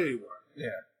filming Infinity War. Yeah.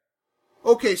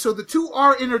 Okay, so the two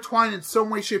are intertwined in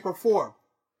some way, shape, or form.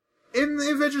 In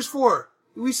the Avengers 4,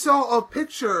 we saw a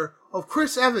picture of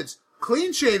Chris Evans,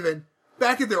 clean shaven,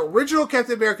 back in the original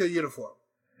Captain America uniform.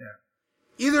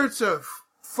 Yeah. Either it's a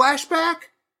flashback,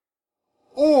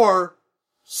 or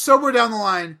somewhere down the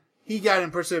line, he got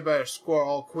impersonated by a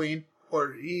Squirrel Queen,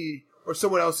 or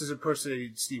someone else is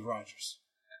impersonating Steve Rogers.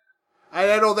 I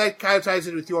know that kind of ties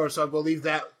in with yours, so I'm going to leave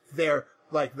that there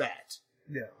like that.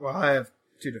 Yeah. Well, I have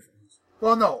two different ones.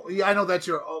 Well, no, I know that's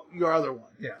your other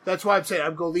one. Yeah. That's why I'm saying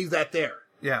I'm going to leave that there.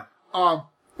 Yeah.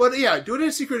 But yeah, doing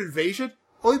a Secret Invasion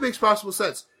only makes possible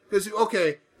sense. Because,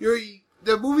 okay,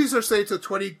 the movies are slated till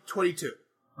 2022.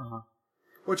 Uh-huh.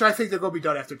 Which I think they're going to be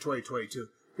done after 2022.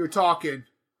 You're talking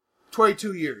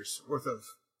 22 years worth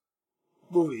of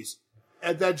movies.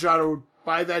 And that genre,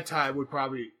 by that time, would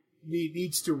probably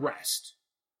needs to rest.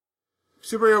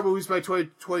 Superhero movies by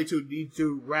 2022 need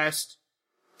to rest,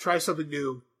 try something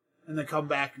new, and then come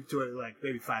back to it like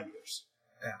maybe 5 years.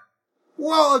 Yeah.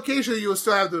 Well, occasionally you'll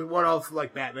still have the one-off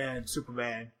like Batman,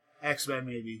 Superman, X-Men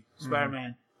maybe,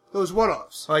 Spider-Man. Those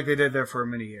one-offs. Like they did there for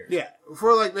many years. Yeah,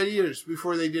 for like many years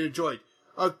before they did a joint.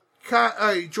 A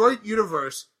joint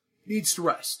universe needs to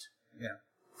rest. Yeah.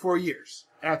 For years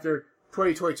after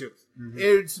 2022. Mm-hmm.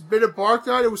 It's been embarked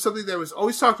on. It was something that was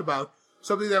always talked about.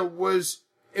 Something that was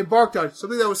embarked on.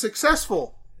 Something that was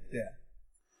successful. Yeah.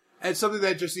 And something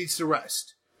that just needs to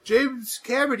rest. James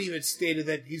Cameron even stated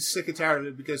that he's sick and tired of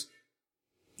it because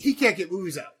he can't get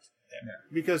movies out. Yeah.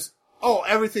 Because,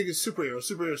 everything is superheroes.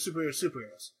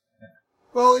 Yeah.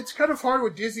 Well, it's kind of hard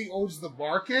when Disney owns the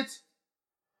market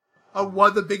of one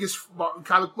of the biggest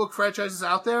comic book franchises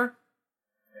out there.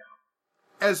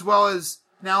 Yeah. As well as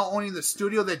now owning the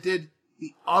studio that did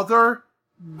the other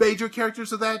major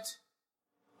characters of that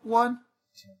one.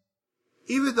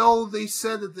 Even though they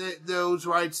said that those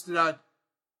rights do not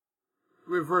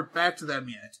revert back to them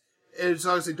yet. As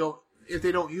long as if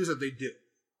they don't use it, they do.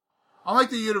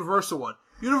 Unlike the Universal one.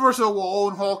 Universal will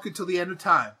own Hulk until the end of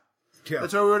time. Yeah.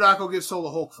 That's why we're not going to get sold a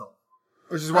Hulk film.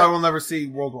 Which is why we'll never see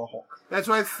World War Hulk. That's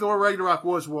why Thor Ragnarok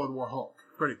was World War Hulk,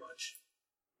 pretty much.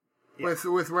 Yeah.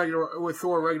 With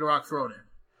Thor Ragnarok thrown in.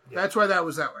 Yeah. That's why that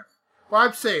was that way. Well,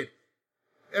 I'm saying,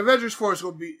 Avengers 4 is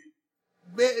going to be...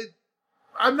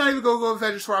 I'm not even going to go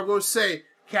Avengers 4. I'm going to say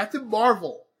Captain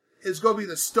Marvel is going to be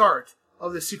the start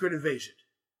of the Secret Invasion.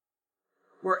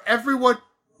 Where everyone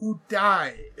who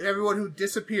died, everyone who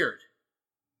disappeared,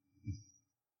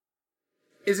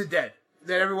 isn't dead.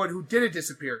 That everyone who didn't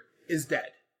disappear is dead.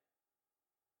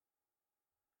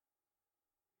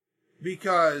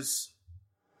 Because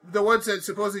the ones that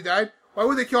supposedly died, why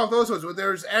would they kill off those ones when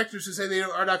there's actors who say they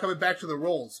are not coming back to the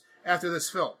roles after this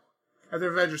film,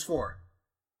 after Avengers 4?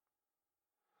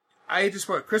 I hate to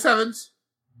spoil it. Chris Evans,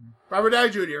 Robert Downey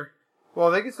Jr. Well,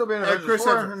 they can still be in Avengers Chris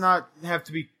 4 Evans. and not have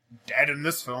to be dead in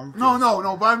this film. No,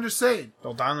 but I'm just saying.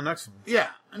 They'll die in the next one. Yeah,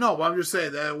 no, but I'm just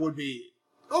saying that it would be...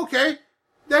 Okay,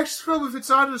 next film, if it's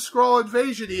on the Skrull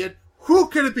Invasion, Ian, who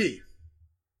could it be?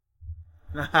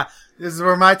 This is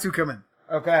where my two come in.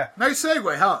 Okay. Nice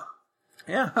segue, huh?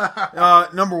 Yeah.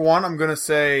 Number one, I'm going to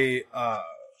say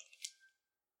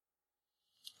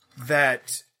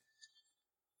that...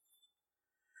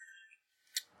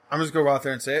 I'm just going to go out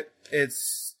there and say it.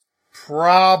 It's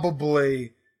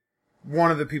probably one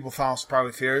of the people Thanos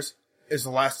probably fears is the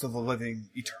last of the living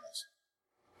Eternals.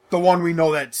 The one we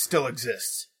know that still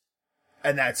exists.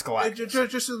 And that's Galactus.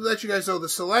 Just to let you guys know, the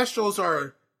Celestials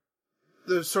are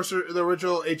the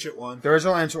original ancient one. The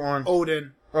original ancient one.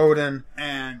 Odin.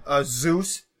 And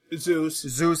Zeus.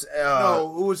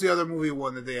 No, who was the other movie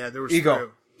one that they had? There was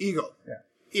Ego. Ego. Yeah.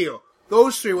 Ego.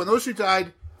 Those three, when those three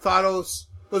died, Thanos...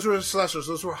 Those were the Celestials.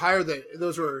 Those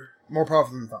were more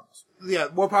powerful than Thanos. Yeah,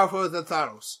 more powerful than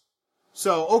Thanos.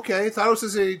 So, okay, Thanos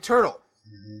is an Eternal.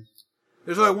 Mm-hmm.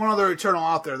 There's only one other Eternal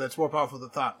out there that's more powerful than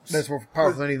Thanos. That's more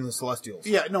powerful than even the Celestials.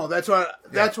 Yeah, no, that's why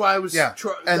I was... Yeah.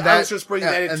 I was just bringing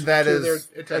that into their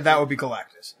attention. And that would be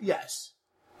Galactus. Yes.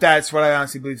 That's what I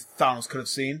honestly believe Thanos could have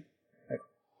seen. Like,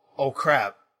 oh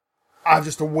crap. I've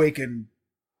just awakened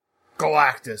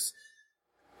Galactus.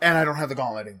 And I don't have the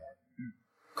gauntlet anymore.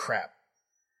 Crap.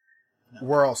 No.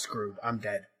 We're all screwed. I'm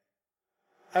dead.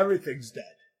 Everything's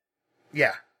dead.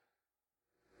 Yeah.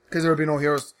 Because there would be no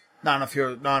heroes, not enough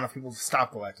people to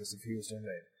stop Galactus if he was to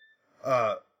invade.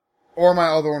 Or my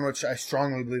other one, which I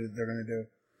strongly believe that they're going to do.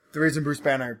 The reason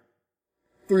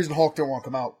Hulk didn't want to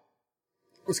come out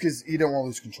was because he didn't want to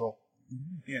lose control.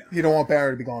 Yeah. He didn't want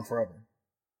Banner to be gone forever.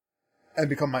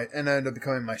 And end up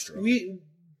becoming Maestro.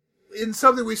 In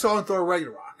something we saw in Thor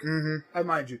Ragnarok, I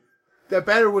mind you, that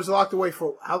Banner was locked away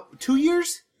for 2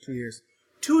 years? 2 years.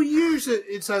 2 years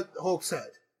inside Hulk's head.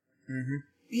 Mm-hmm.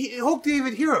 Hulk didn't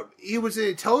even hear him. He was an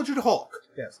intelligent Hulk.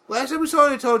 Yes. Last time we saw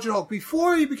an intelligent Hulk,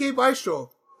 before he became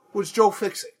Maestro, was Joe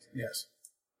Fixit. Yes.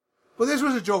 But this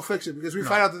wasn't Joe Fixit, because we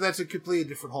find out that that's a completely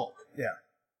different Hulk. Yeah.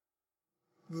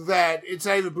 That it's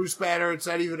not even Bruce Banner, it's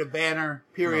not even a Banner,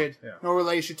 period. No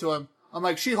relation to him.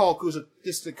 Unlike She-Hulk, who's a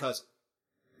distant cousin.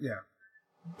 Yeah.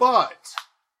 But,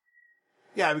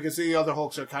 yeah, because the other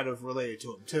Hulks are kind of related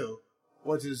to him, too.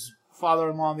 One's his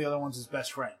father-in-law, and the other one's his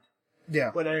best friend.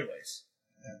 Yeah. But anyways.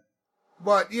 Yeah.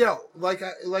 But, you know,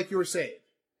 like you were saying.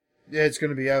 Yeah, it's going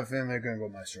to be, I think they're going to go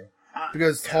Maestro.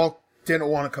 Because Hulk didn't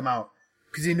want to come out.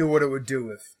 Because he knew what it would do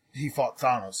if he fought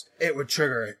Thanos. It would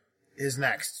trigger his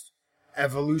next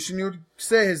evolution, you would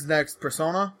say, his next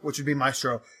persona, which would be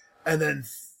Maestro. And then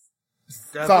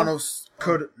Thanos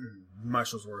could...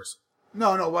 Maestro's worse.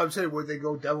 No, what I'm saying, would they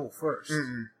go Devil first?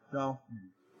 Mm-mm. No?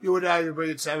 You would either bring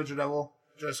in Savage or Devil,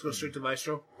 just go straight to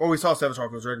Maestro? Well, we saw Savage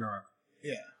Hulk was Ragnarok.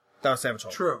 Yeah. That was Savage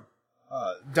Hulk. True.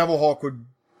 Devil Hulk would...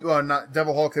 not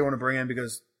Devil Hulk they want to bring in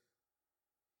because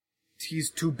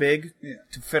he's too big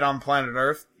to fit on planet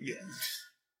Earth. Yeah.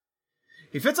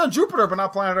 He fits on Jupiter, but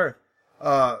not planet Earth.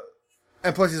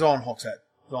 And plus he's all in Hulk's head.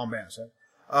 He's all in Banner's head.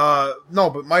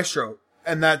 No, but Maestro.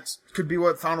 And that could be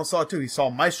what Thanos saw too. He saw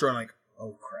Maestro and like,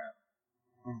 oh crap.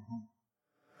 Mm-hmm.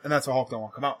 And that's why Hulk don't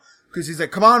want to come out. Because he's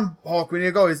like, come on, Hulk, we need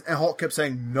to go. And Hulk kept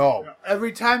saying no.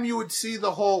 Every time you would see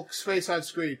the Hulk's face on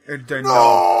screen,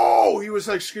 no! He was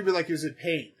like screaming like he was in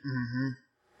pain. Mm-hmm.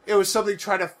 It was something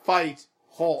trying to fight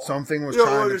Hulk. Something was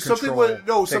trying to something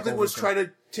was trying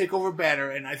to take over Banner,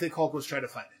 and I think Hulk was trying to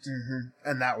fight it. Mm-hmm.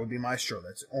 And that would be Maestro.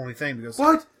 That's the only thing. Because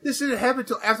what? This didn't happen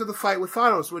until after the fight with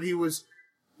Thanos, when he was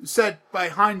sent by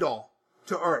Heimdall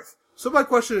to Earth. So my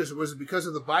question is, was it because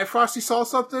of the Bifrost he saw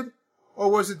something? Or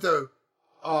was it the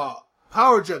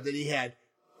power gem that he had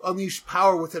unleashed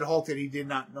power within Hulk that he did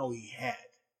not know he had?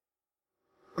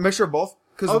 A mixture of both.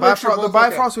 Because the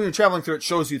Bifrost, when you're traveling through it,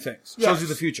 shows you things. Yes. Shows you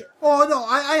the future. Oh, no,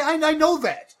 I know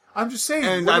that. I'm just saying.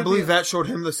 And I believe that showed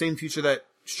him the same future that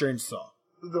Strange saw.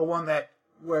 The one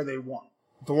where they won.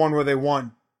 The one where they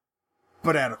won,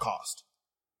 but at a cost.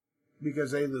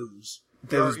 Because they lose.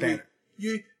 They lose Banner.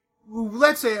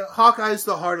 Let's say Hawkeye's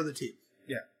the heart of the team.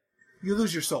 Yeah. You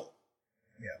lose your soul.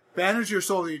 Yeah. Banner's your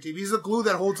soul of your team. He's the glue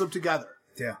that holds them together.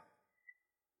 Yeah.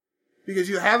 Because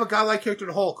you have a godlike character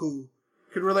in Hulk who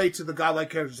can relate to the godlike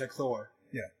characters like Thor.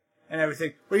 Yeah. And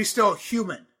everything. But he's still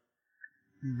human.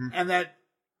 Mm-hmm. And that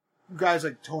guys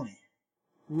like Tony,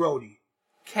 Rhodey,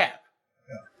 Cap.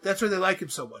 Yeah. That's why they like him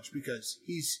so much, because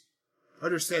he's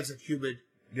understands that human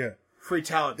free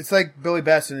talent. It's like Billy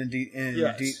Batson in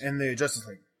the Justice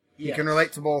League. He can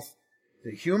relate to both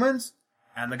the humans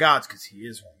and the gods, because he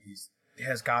is one. He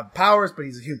has god powers, but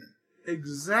he's a human.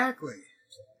 Exactly.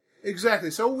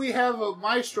 So we have a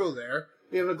Maestro there,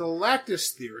 we have a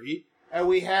Galactus theory, and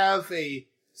we have a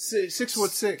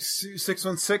 616.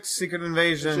 616 Secret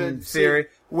Invasion theory,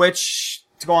 which,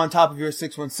 to go on top of your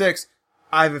 616,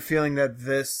 I have a feeling that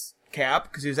this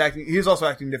Cap, because he was also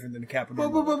acting different than the Cap. But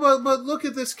look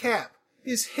at this Cap.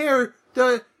 His hair,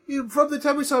 from the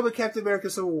time we saw him in Captain America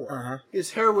Civil War,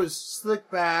 his hair was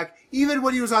slicked back. Even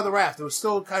when he was on the raft, it was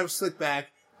still kind of slicked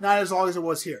back. Not as long as it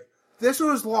was here. This one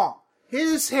was long.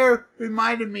 His hair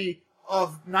reminded me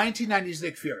of 1990s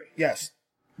Nick Fury. Yes.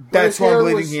 That's what I'm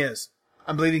believing he is.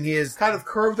 I'm believing he is. Kind of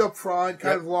curved up front,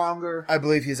 kind of longer. I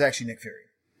believe he's actually Nick Fury.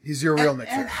 He's your real Nick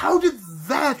Fury. And how did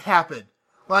that happen?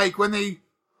 Like, when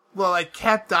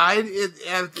Cap died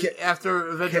after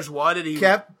Avengers 1 and he...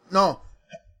 No.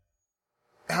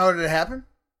 How did it happen?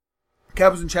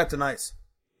 Cap was in Trapped in Ice.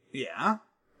 Yeah.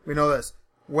 We know this.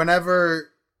 When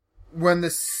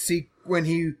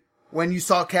you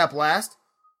saw Cap last,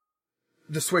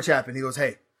 the switch happened. He goes,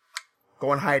 hey,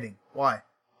 go in hiding. Why?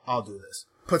 I'll do this.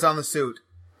 Puts on the suit.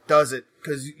 Does it.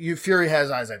 Because Fury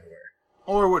has eyes everywhere.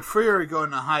 Or would Fury go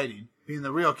into hiding, being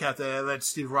the real Cap that let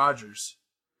Steve Rogers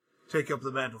take up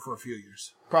the mantle for a few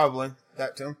years? Probably.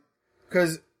 That too.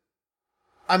 Because,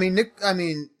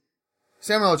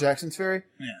 Samuel L. Jackson's Fury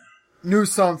knew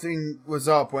something was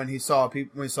up when he saw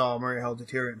Maria Hill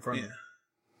deteriorate in front of him.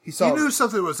 He knew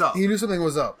something was up. He knew something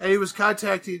was up. And he was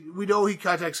contacting... We know he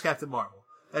contacts Captain Marvel.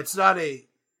 That's not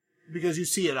because you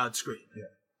see it on screen. Yeah.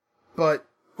 But...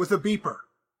 With a beeper.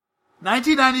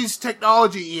 1990s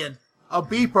technology, Ian. A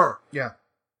beeper. Yeah.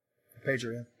 A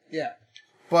pager, yeah. Yeah.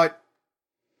 But...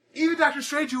 Even Doctor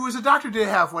Strange, who was a doctor, didn't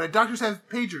have one. And doctors have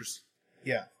pagers.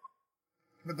 Yeah.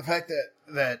 But the fact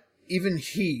that even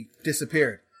he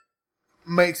disappeared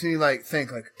makes me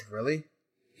think really?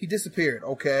 He disappeared,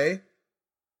 okay.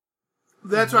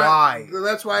 That's why.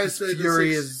 That's why it's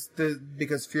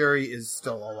because Fury is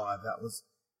still alive. That was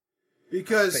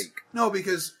because fake. No,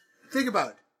 because think about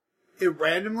it. it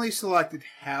randomly selected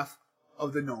half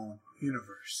of the known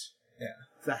universe. Yeah.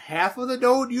 The half of the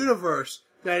known universe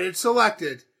that it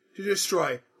selected to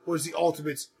destroy was the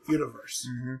Ultimates universe.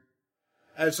 Mm-hmm.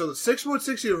 And so the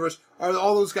 616 universe are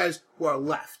all those guys who are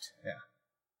left. Yeah.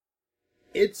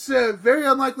 It's a very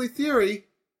unlikely theory,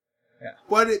 Yeah.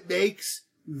 but it makes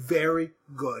very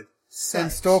good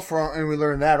sense. And we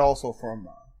learned that also from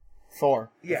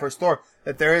Thor, the first Thor,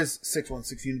 that there is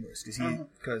 616 universe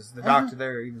because the doctor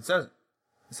there even says it.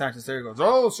 The scientist there goes,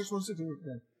 "Oh, 616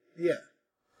 universe." Yeah.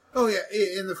 Oh yeah,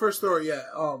 in the first Thor, yeah.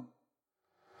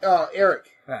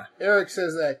 Eric. Yeah. Eric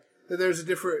says that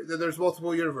there's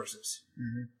multiple universes.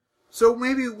 Mm-hmm. So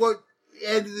maybe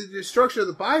and the destruction of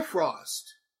the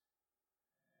Bifrost,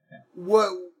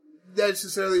 what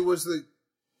necessarily was the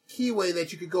key way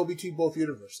that you could go between both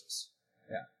universes.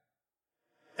 Yeah.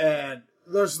 And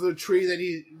there's the tree that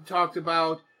he talked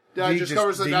about that just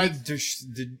covers the nine.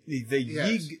 The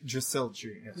Yggdrasil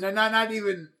tree. Yes. No, not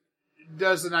even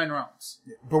does the 9 realms.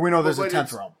 Yeah. But we know there's a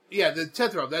 10th realm. Yeah, the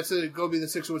 10th realm. That's going to be the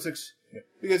 616. Yeah.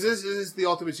 Because this is the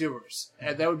Ultimate universe,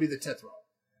 and that would be the 10th realm.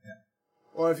 Yeah.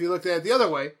 Or if you looked at it the other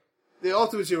way, the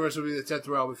Ultimate universe would be the 10th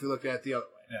realm if you looked at it the other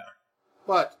way. Yeah.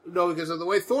 But, no, because of the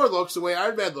way Thor looks, the way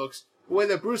Iron Man looks, the way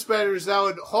that Bruce Banner is now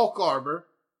in Hulk armor,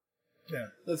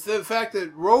 the fact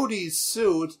that Rhodey's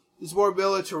suit is more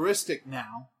militaristic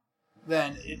now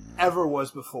than it ever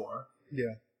was before.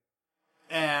 Yeah.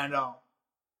 And,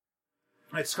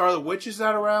 like Scarlet Witch is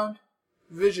not around,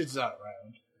 Vision's not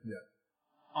around. Yeah.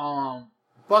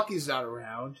 Bucky's not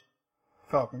around.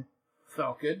 Falcon.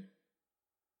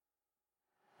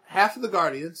 Half of the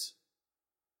Guardians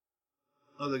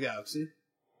of the Galaxy.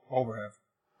 Over half.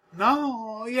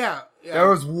 No, yeah. There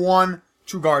was one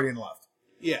true Guardian left.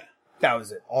 Yeah. That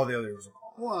was it. All the others were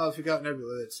gone. Well, if you count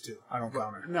Nebula, that's 2. I don't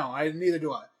count her. No, neither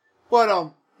do I.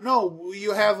 But, no,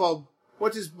 you have,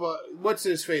 what's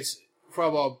his face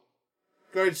from,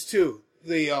 Guardians 2?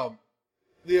 The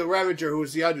Ravager who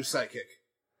was the Yondu sidekick.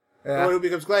 The one who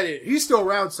becomes Gladiator. He's still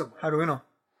around somewhere. How do we know?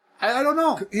 I don't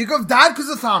know. He died because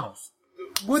of Thanos.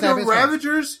 Would the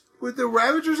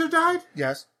Ravagers have died?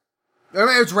 Yes. I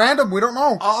mean, it's random. We don't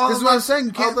know. This is what I'm saying.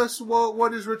 You can't. Unless,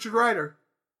 what is Richard Rider?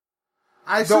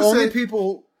 The only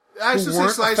people who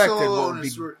weren't affected would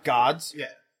be gods. Yeah.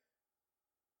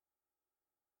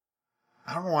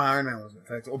 I don't know why Iron Man wasn't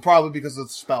affected. Well, probably because of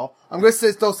the spell. I'm going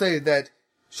to still say that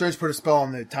Strange put a spell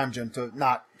on the time gem to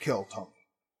not kill Tony.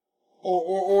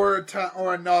 Or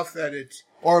enough that it...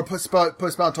 Or put a spell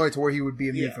on Tony to where he would be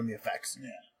immune from the effects.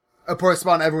 Yeah. Put a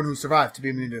spell on everyone who survived to be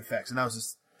immune to the effects. And that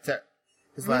was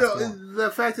his last one. The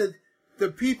fact that the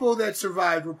people that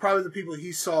survived were probably the people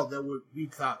he saw that would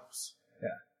beat Thanos. Yeah.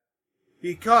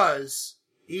 Because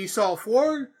he saw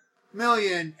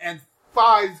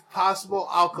 4,000,005 possible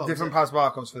outcomes. Different possible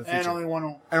outcomes for the future. And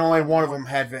only one of them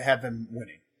had them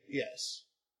winning. Yes.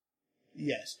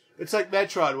 It's like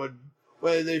Metron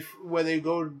when they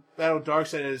go to battle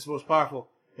Darkseid and it's most powerful.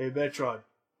 Hey Metron,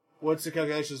 what's the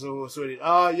calculations of what's winning?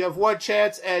 You have one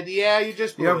chance and you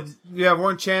just blew it. You have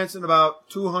one chance in about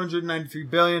 293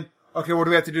 billion. Okay, what do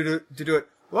we have to do to do it?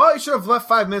 Well, you should have left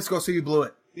 5 minutes ago, so you blew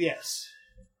it. Yes.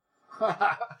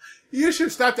 You should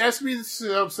have stopped asking me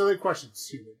silly questions,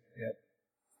 human. Yep.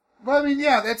 But I mean,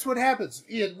 yeah, that's what happens.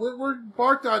 Ian, we're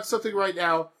embarked on something right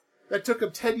now that took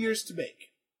him 10 years to make.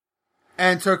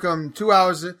 And took him 2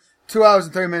 hours and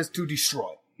 30 minutes to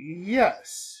destroy.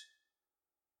 Yes.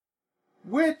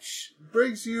 Which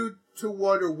brings you to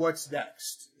wonder what's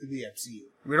next in the MCU.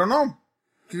 We don't know.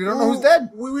 Because we don't know who's dead.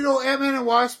 We know Ant-Man and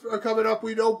Wasp are coming up.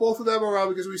 We know both of them are around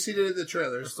because we've seen it in the I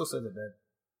trailers. still say they're dead.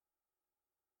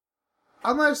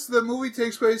 Unless the movie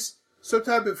takes place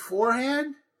sometime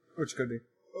beforehand. Which could be.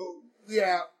 Oh,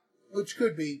 yeah, which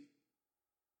could be.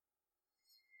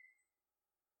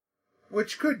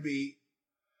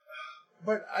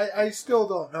 But I still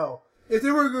don't know. If they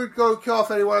were going to go kill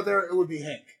off anyone out there, it would be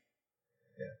Hank.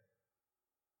 Yeah.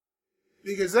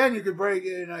 Because then you could bring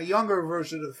in a younger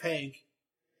version of Hank,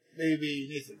 maybe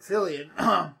Nathan Fillion,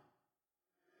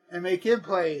 and make him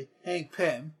play Hank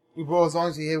Pym. Well, as long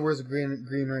as he wears a green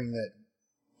ring that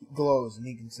glows, and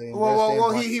he can say.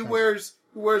 Well, he wears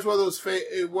one of those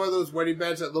wedding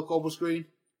bands that look almost green.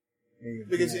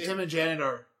 Because him and Janet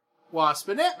are Wasp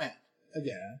and Ant-Man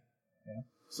again. Yeah.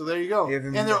 So there you go.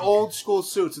 And they're old school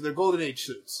suits, and they're Golden Age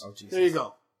suits. Oh, Jesus. There you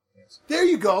go. Yes. There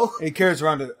you go. And he carries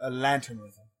around a lantern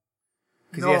with him.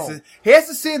 No. He has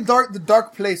to see in the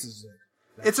dark places.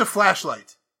 It's a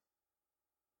flashlight.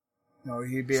 No,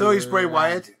 he'd be. So he's Bray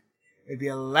Wyatt? It'd be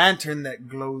a lantern that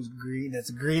glows green. That's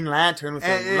a green lantern with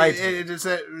a light.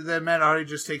 That Matt Hardy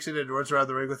just takes it and runs around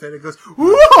the ring with it and goes,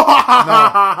 No.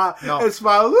 and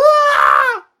smiles.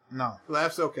 No.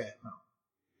 Laughs okay.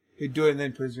 He'd do it and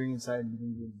then put his ring inside and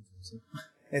do it. So,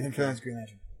 Nathan Fillion's Green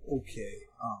Lantern. Okay.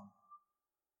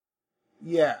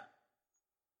 Yeah.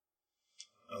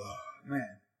 Oh,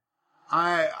 man.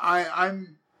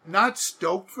 I'm not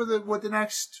stoked for what the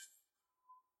next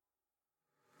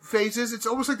phase is. It's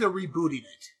almost like they're rebooting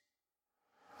it.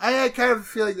 I had kind of a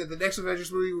feeling that the next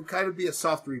Avengers movie would kind of be a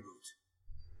soft reboot.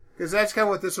 Because that's kind of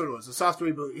what this one was, a soft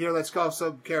reboot. Here, let's call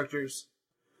some characters.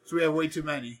 So we have way too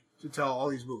many to tell all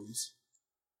these movies.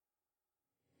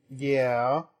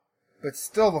 Yeah. But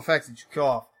still the fact that you kill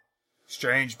off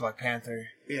Strange, Black Panther.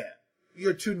 Yeah.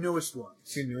 Your two newest ones.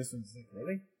 Two newest ones, like,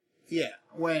 really? Yeah.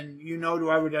 When you know to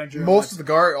Avenger. Most of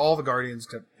all the Guardians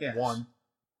except one.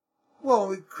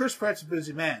 Well, Chris Pratt's a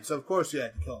busy man, so of course you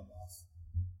had to kill him off.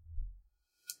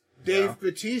 Dave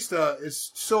Bautista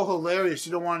is so hilarious,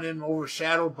 you don't want him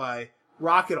overshadowed by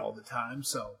Rocket all the time,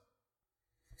 so.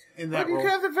 In that But you role.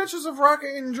 can have the Adventures of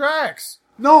Rocket and Drax.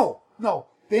 No.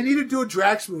 They need to do a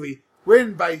Drax movie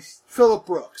written by Philip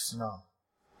Brooks. No.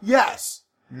 Yes.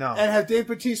 No. And have Dave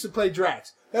Bautista play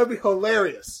Drax. That would be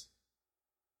hilarious.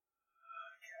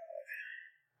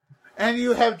 And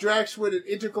you have Drax with an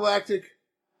intergalactic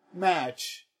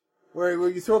match where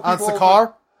you throw people On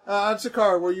Sakaar? on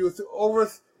Sakaar, where you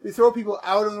throw people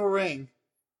out of the ring,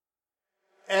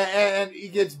 and he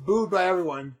gets booed by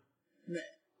everyone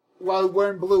while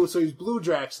wearing blue. So he's Blue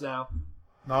Drax now.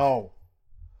 No.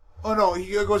 Oh no,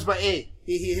 he goes by A.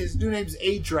 His new name's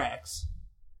A Drax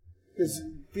because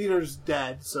Peter's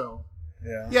dead. So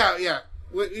yeah.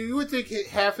 You would think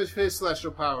half of his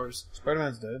celestial powers.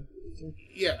 Spider-Man's dead.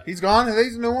 Yeah. He's gone?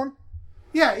 He's a new one?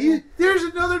 Yeah, there's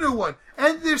another new one.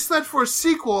 And they're set for a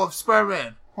sequel of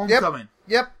Spider-Man Homecoming.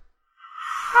 Yep.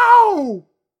 How?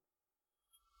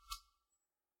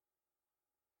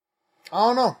 I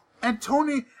don't know. And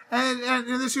Tony, and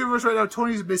in this universe right now,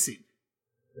 Tony's missing.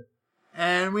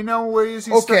 And we know where he is.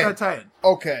 He's stuck on Titan.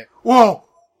 Okay. Whoa!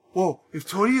 If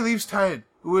Tony leaves Titan,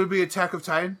 will it be Attack of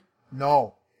Titan?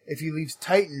 No. If he leaves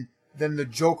Titan, then the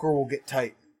Joker will get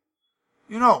Titan.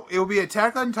 You know, it will be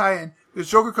Attack on Titan, because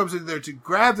Joker comes in there to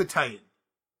grab the Titan.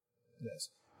 Yes.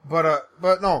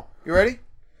 But no. You ready?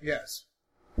 Yes.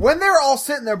 When they're all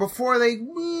sitting there before they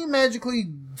magically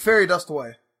fairy dust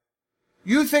away,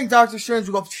 you think Doctor Strange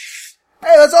will go,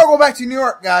 hey, let's all go back to New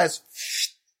York, guys,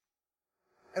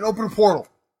 and open a portal.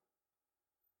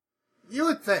 You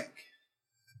would think.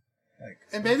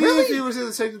 And maybe really? if he was in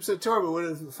the Sanctum Sanctorum, it would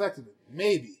have affected him.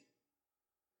 Maybe.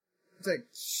 It's like,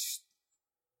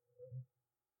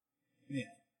 yeah.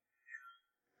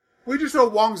 We just know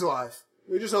Wong's alive.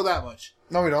 We just know that much.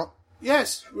 no, we don't.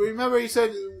 Yes. Remember he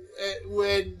said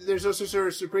when there's no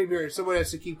Sorcerer Supreme here, someone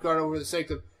has to keep guard over the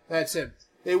Sanctum. That's him.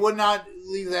 They would not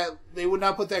leave that. They would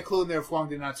not put that clue in there if Wong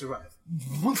did not survive.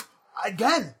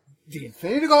 Again, the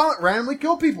Infinity Gauntlet randomly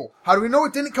kill people. How do we know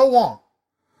it didn't kill Wong?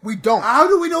 We don't. How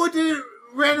do we know it didn't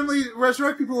randomly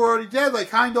resurrect people who are already dead, like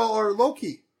Heimdall or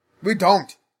Loki? We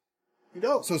don't. You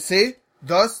know. So see,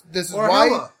 this is Or why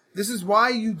Hela. this is why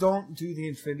you don't do the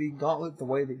Infinity Gauntlet the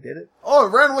way they did it. Oh,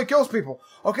 it randomly kills people.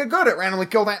 Okay, good. It randomly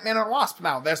killed Ant-Man and Wasp.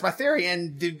 Now that's my theory.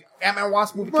 And the Ant-Man and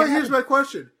Wasp movie. But here's my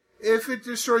question: if it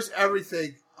destroys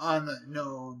everything on the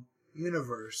known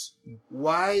universe,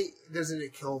 why doesn't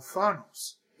it kill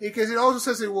Thanos? Because it also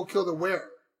says it will kill the Wearer.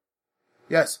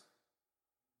 Yes.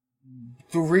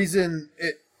 The reason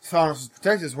Thanos was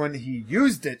protected is when he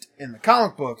used it in the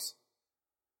comic books.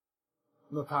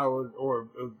 The power, or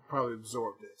probably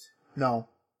absorbed it. No.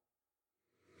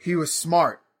 He was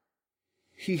smart.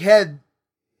 He had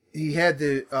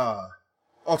the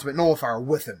ultimate nullifier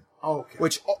with him, Okay.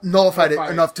 which nullified it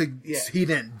Nullified. enough to Yeah. he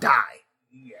didn't die.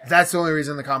 Yeah. That's the only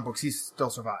reason in the comic books he still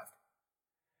survived.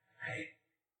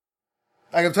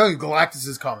 Like I'm telling you, Galactus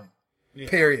is coming. Yeah.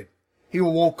 Period. He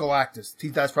will woke Galactus.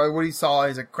 That's probably what he saw.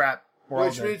 He's like, crap. We're all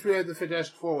Which dead. means we have the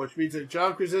Fantastic Four, which means that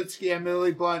John Krasinski and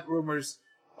Emily Blunt rumors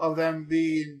of them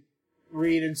being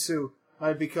Reed and Sue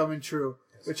might be coming true.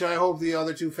 Which I hope the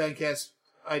other two fan cast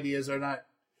ideas are not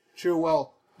true.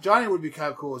 Well, Johnny would be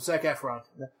kind of cool. Zac Efron.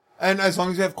 And as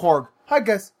long as you have Korg. Hi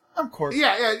guys, I'm Korg.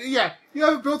 Yeah. You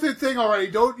have a built-in thing already.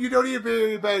 You don't need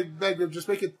to beg them. Just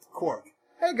make it Korg.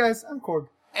 Hey guys, I'm Korg.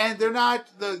 And they're not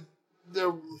the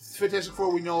Fantastic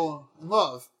Four we know and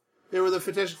love. They were the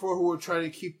Fantastic Four who were trying to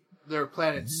keep their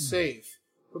planet safe.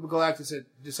 But Galactus had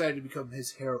decided to become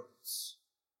his heralds.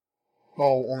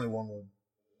 Oh, only one would.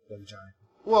 The giant.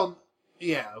 Well,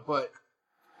 yeah, but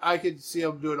I could see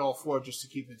them doing all four just to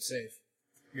keep it safe.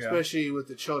 Yeah. Especially with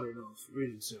the children of Reed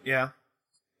and Sue. Yeah.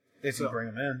 If you So- bring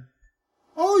them in.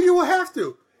 Oh, you will have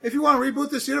to. If you want to reboot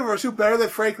this universe, who better than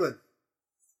Franklin?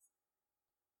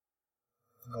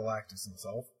 Galactus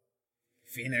himself.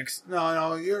 Phoenix.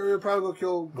 No, you're probably going to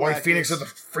kill White Galactus. Phoenix with the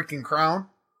freaking crown.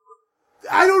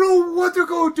 I don't know what they're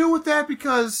going to do with that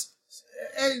because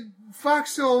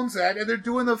Fox still owns that, and they're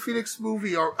doing the Phoenix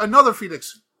movie or another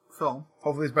Phoenix film.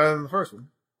 Hopefully it's better than the first one.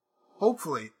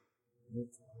 Hopefully.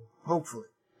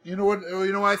 You know what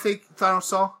I think Thanos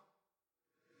saw?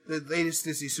 The latest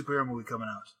Disney superhero movie coming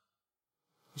out.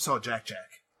 He saw Jack.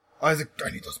 Oh, I was like, I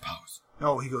need those powers.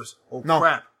 No, he goes, No.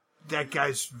 crap. That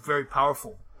guy's very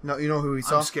powerful. No, you know who he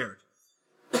saw? I'm scared.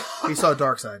 He saw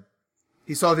Darkseid.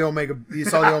 He saw the Omega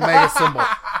symbol.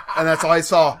 And that's all he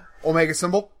saw. Omega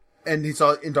symbol. And he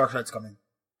saw in Darkseid's coming.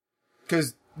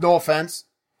 Because, no offense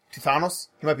to Thanos,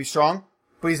 he might be strong,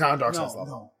 but he's not on Darkseid's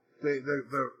level. No.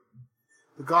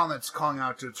 The gauntlet's calling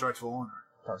out to its rightful owner.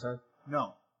 Darkseid?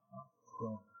 No.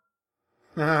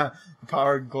 The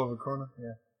power glove of Corona?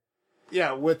 Yeah.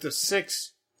 Yeah, with the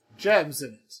 6 gems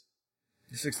in it.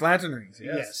 The 6 Lantern Rings,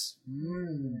 Yes.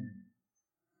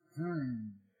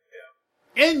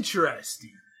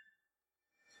 Interesting.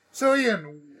 So,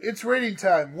 Ian, it's rating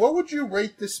time. What would you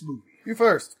rate this movie? You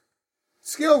first.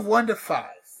 Scale of 1 to 5.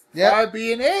 Yeah. 5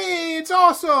 being, hey, it's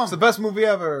awesome. It's the best movie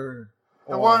ever.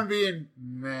 And 1 being,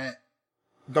 meh.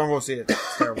 Don't go see it.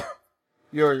 It's terrible.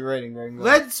 Your rating. There you go.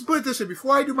 Let's put it this way.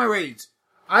 Before I do my ratings,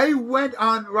 I went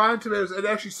on Rotten Tomatoes and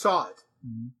actually saw it.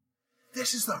 Mm-hmm.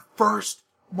 This is the first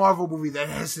Marvel movie that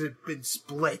hasn't been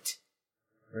split.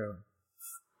 Really?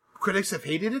 Critics have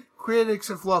hated it. Critics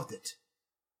have loved it.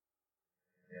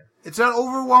 Yeah. It's an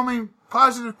overwhelming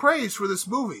positive praise for this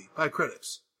movie by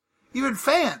critics. Even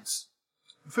fans.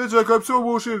 Fans are like, I'm so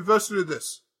emotionally invested in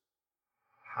this.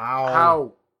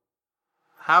 How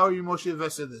are you emotionally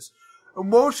invested in this?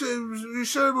 You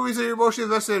sure movies that you're emotionally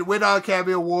invested in win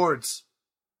Academy Awards.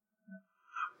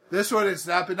 This one has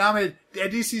not been nominated.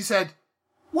 And DC said,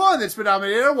 one that's been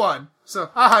nominated and won. So,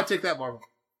 haha, take that, Marvel.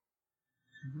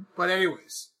 Mm-hmm. But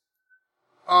anyways.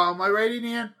 My rating,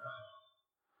 Ian?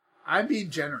 I'm being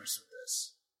generous with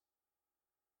this.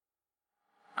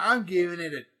 I'm giving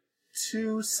it a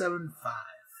 2.75.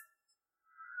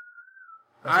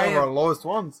 That's one of our lowest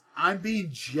ones. I'm being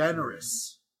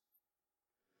generous.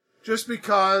 Just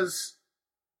because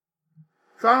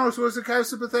Thanos was a kind of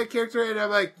sympathetic character, and I'm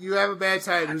like, you have a bad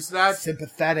side who's not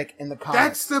sympathetic in the comics.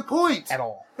 That's the point. At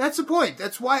all. That's the point.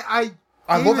 That's why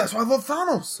that's why I love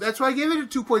Thanos. That's why I gave it a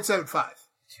 2.75. Yeah.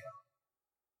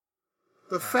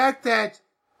 The fact that,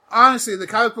 honestly, in the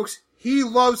comic books, he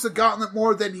loves the Gauntlet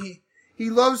more than he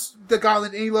loves the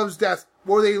Gauntlet and he loves Death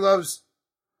more than he loves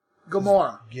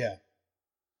Gamora. Yeah.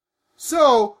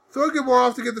 So, throwing Gamora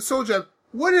off to get the Soul Gem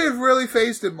wouldn't have really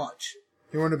phased him much.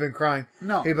 He wouldn't have been crying.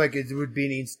 No. He'd be like, it would be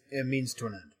a means to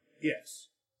an end. Yes.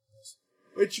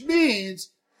 Which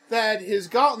means that his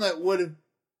Gauntlet would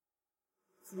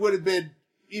have been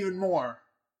even more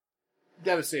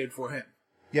devastated for him.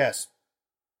 Yes.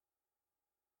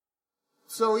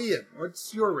 So, Ian,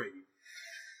 what's your rating?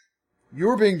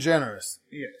 You're being generous.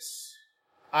 Yes.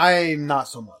 I'm not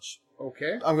so much.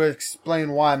 Okay. I'm going to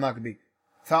explain why I'm not going to be.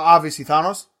 Obviously,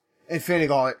 Thanos, Infinity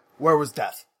Gauntlet, where was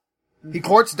Death? Mm-hmm. He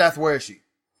courts Death, where is she?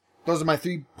 Those are my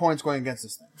 3 points going against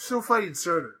this thing. Still fighting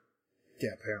Surtur. Yeah,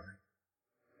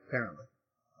 apparently.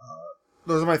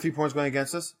 Those are my 3 points going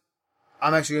against this.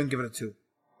 I'm actually going to give it a 2.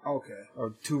 Okay.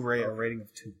 Or a rating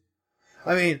of 2.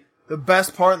 I mean, the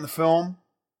best part in the film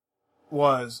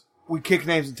was we kick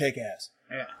names and take ass.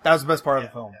 Yeah. That was the best part of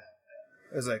the film.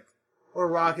 It was like... Or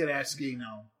Rocket asking,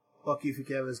 no. Bucky, if you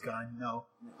can have his gun, no.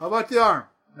 How about the arm?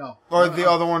 No. Or the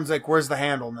other one's like, where's the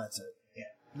handle? And that's it.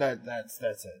 Yeah.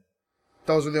 That's it.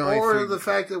 Those are the only Or 3. the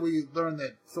fact that we learned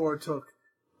that Thor took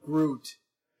Groot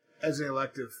as an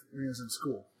elective when he was in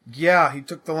school. Yeah, he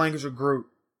took the language of Groot.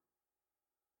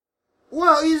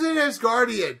 Well, he's an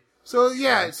Asgardian. So,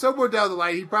 yeah, somewhere down the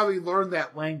line, he probably learned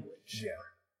that language. Yeah.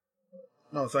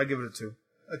 No, so I give it a 2.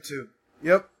 A 2.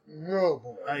 Yep. Oh,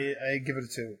 boy. I give it a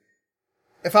 2.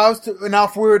 If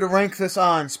we were to rank this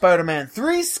on Spider-Man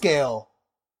 3 scale.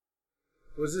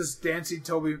 Was this dancing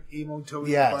emo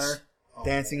Tobey Yes. Maguire? Oh.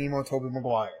 Dancing emo Tobey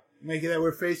Maguire. Making that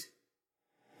weird face?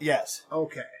 Yes.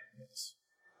 Okay. Yes.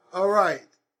 Alright.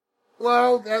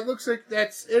 Well, that looks like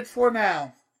that's it for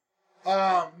now.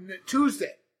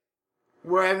 Tuesday,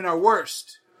 we're having our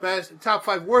top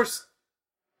 5 worst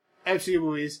MCU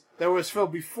movies that was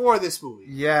filmed before this movie.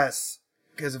 Yes.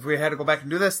 Because if we had to go back and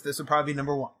do this would probably be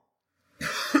number 1.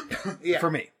 Yeah.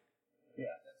 For me. Yeah.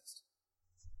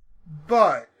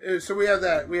 But, so we have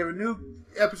that. We have a new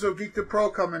episode of Geek the Pro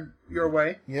coming your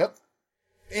way. Yep.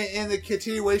 In the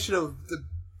continuation of the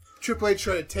Triple H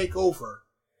trying to take over.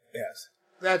 Yes.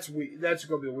 That's going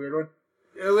to be a weird one.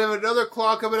 We have another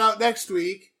CLOG coming out next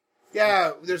week.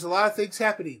 Yeah, there's a lot of things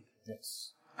happening.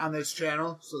 Yes. on this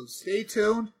channel, so stay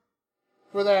tuned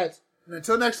for that. And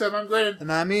until next time, I'm Glenn.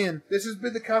 And I'm Ian. This has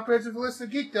been the Comprehensive List of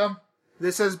Geekdom.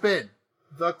 This has been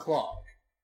The CLOG.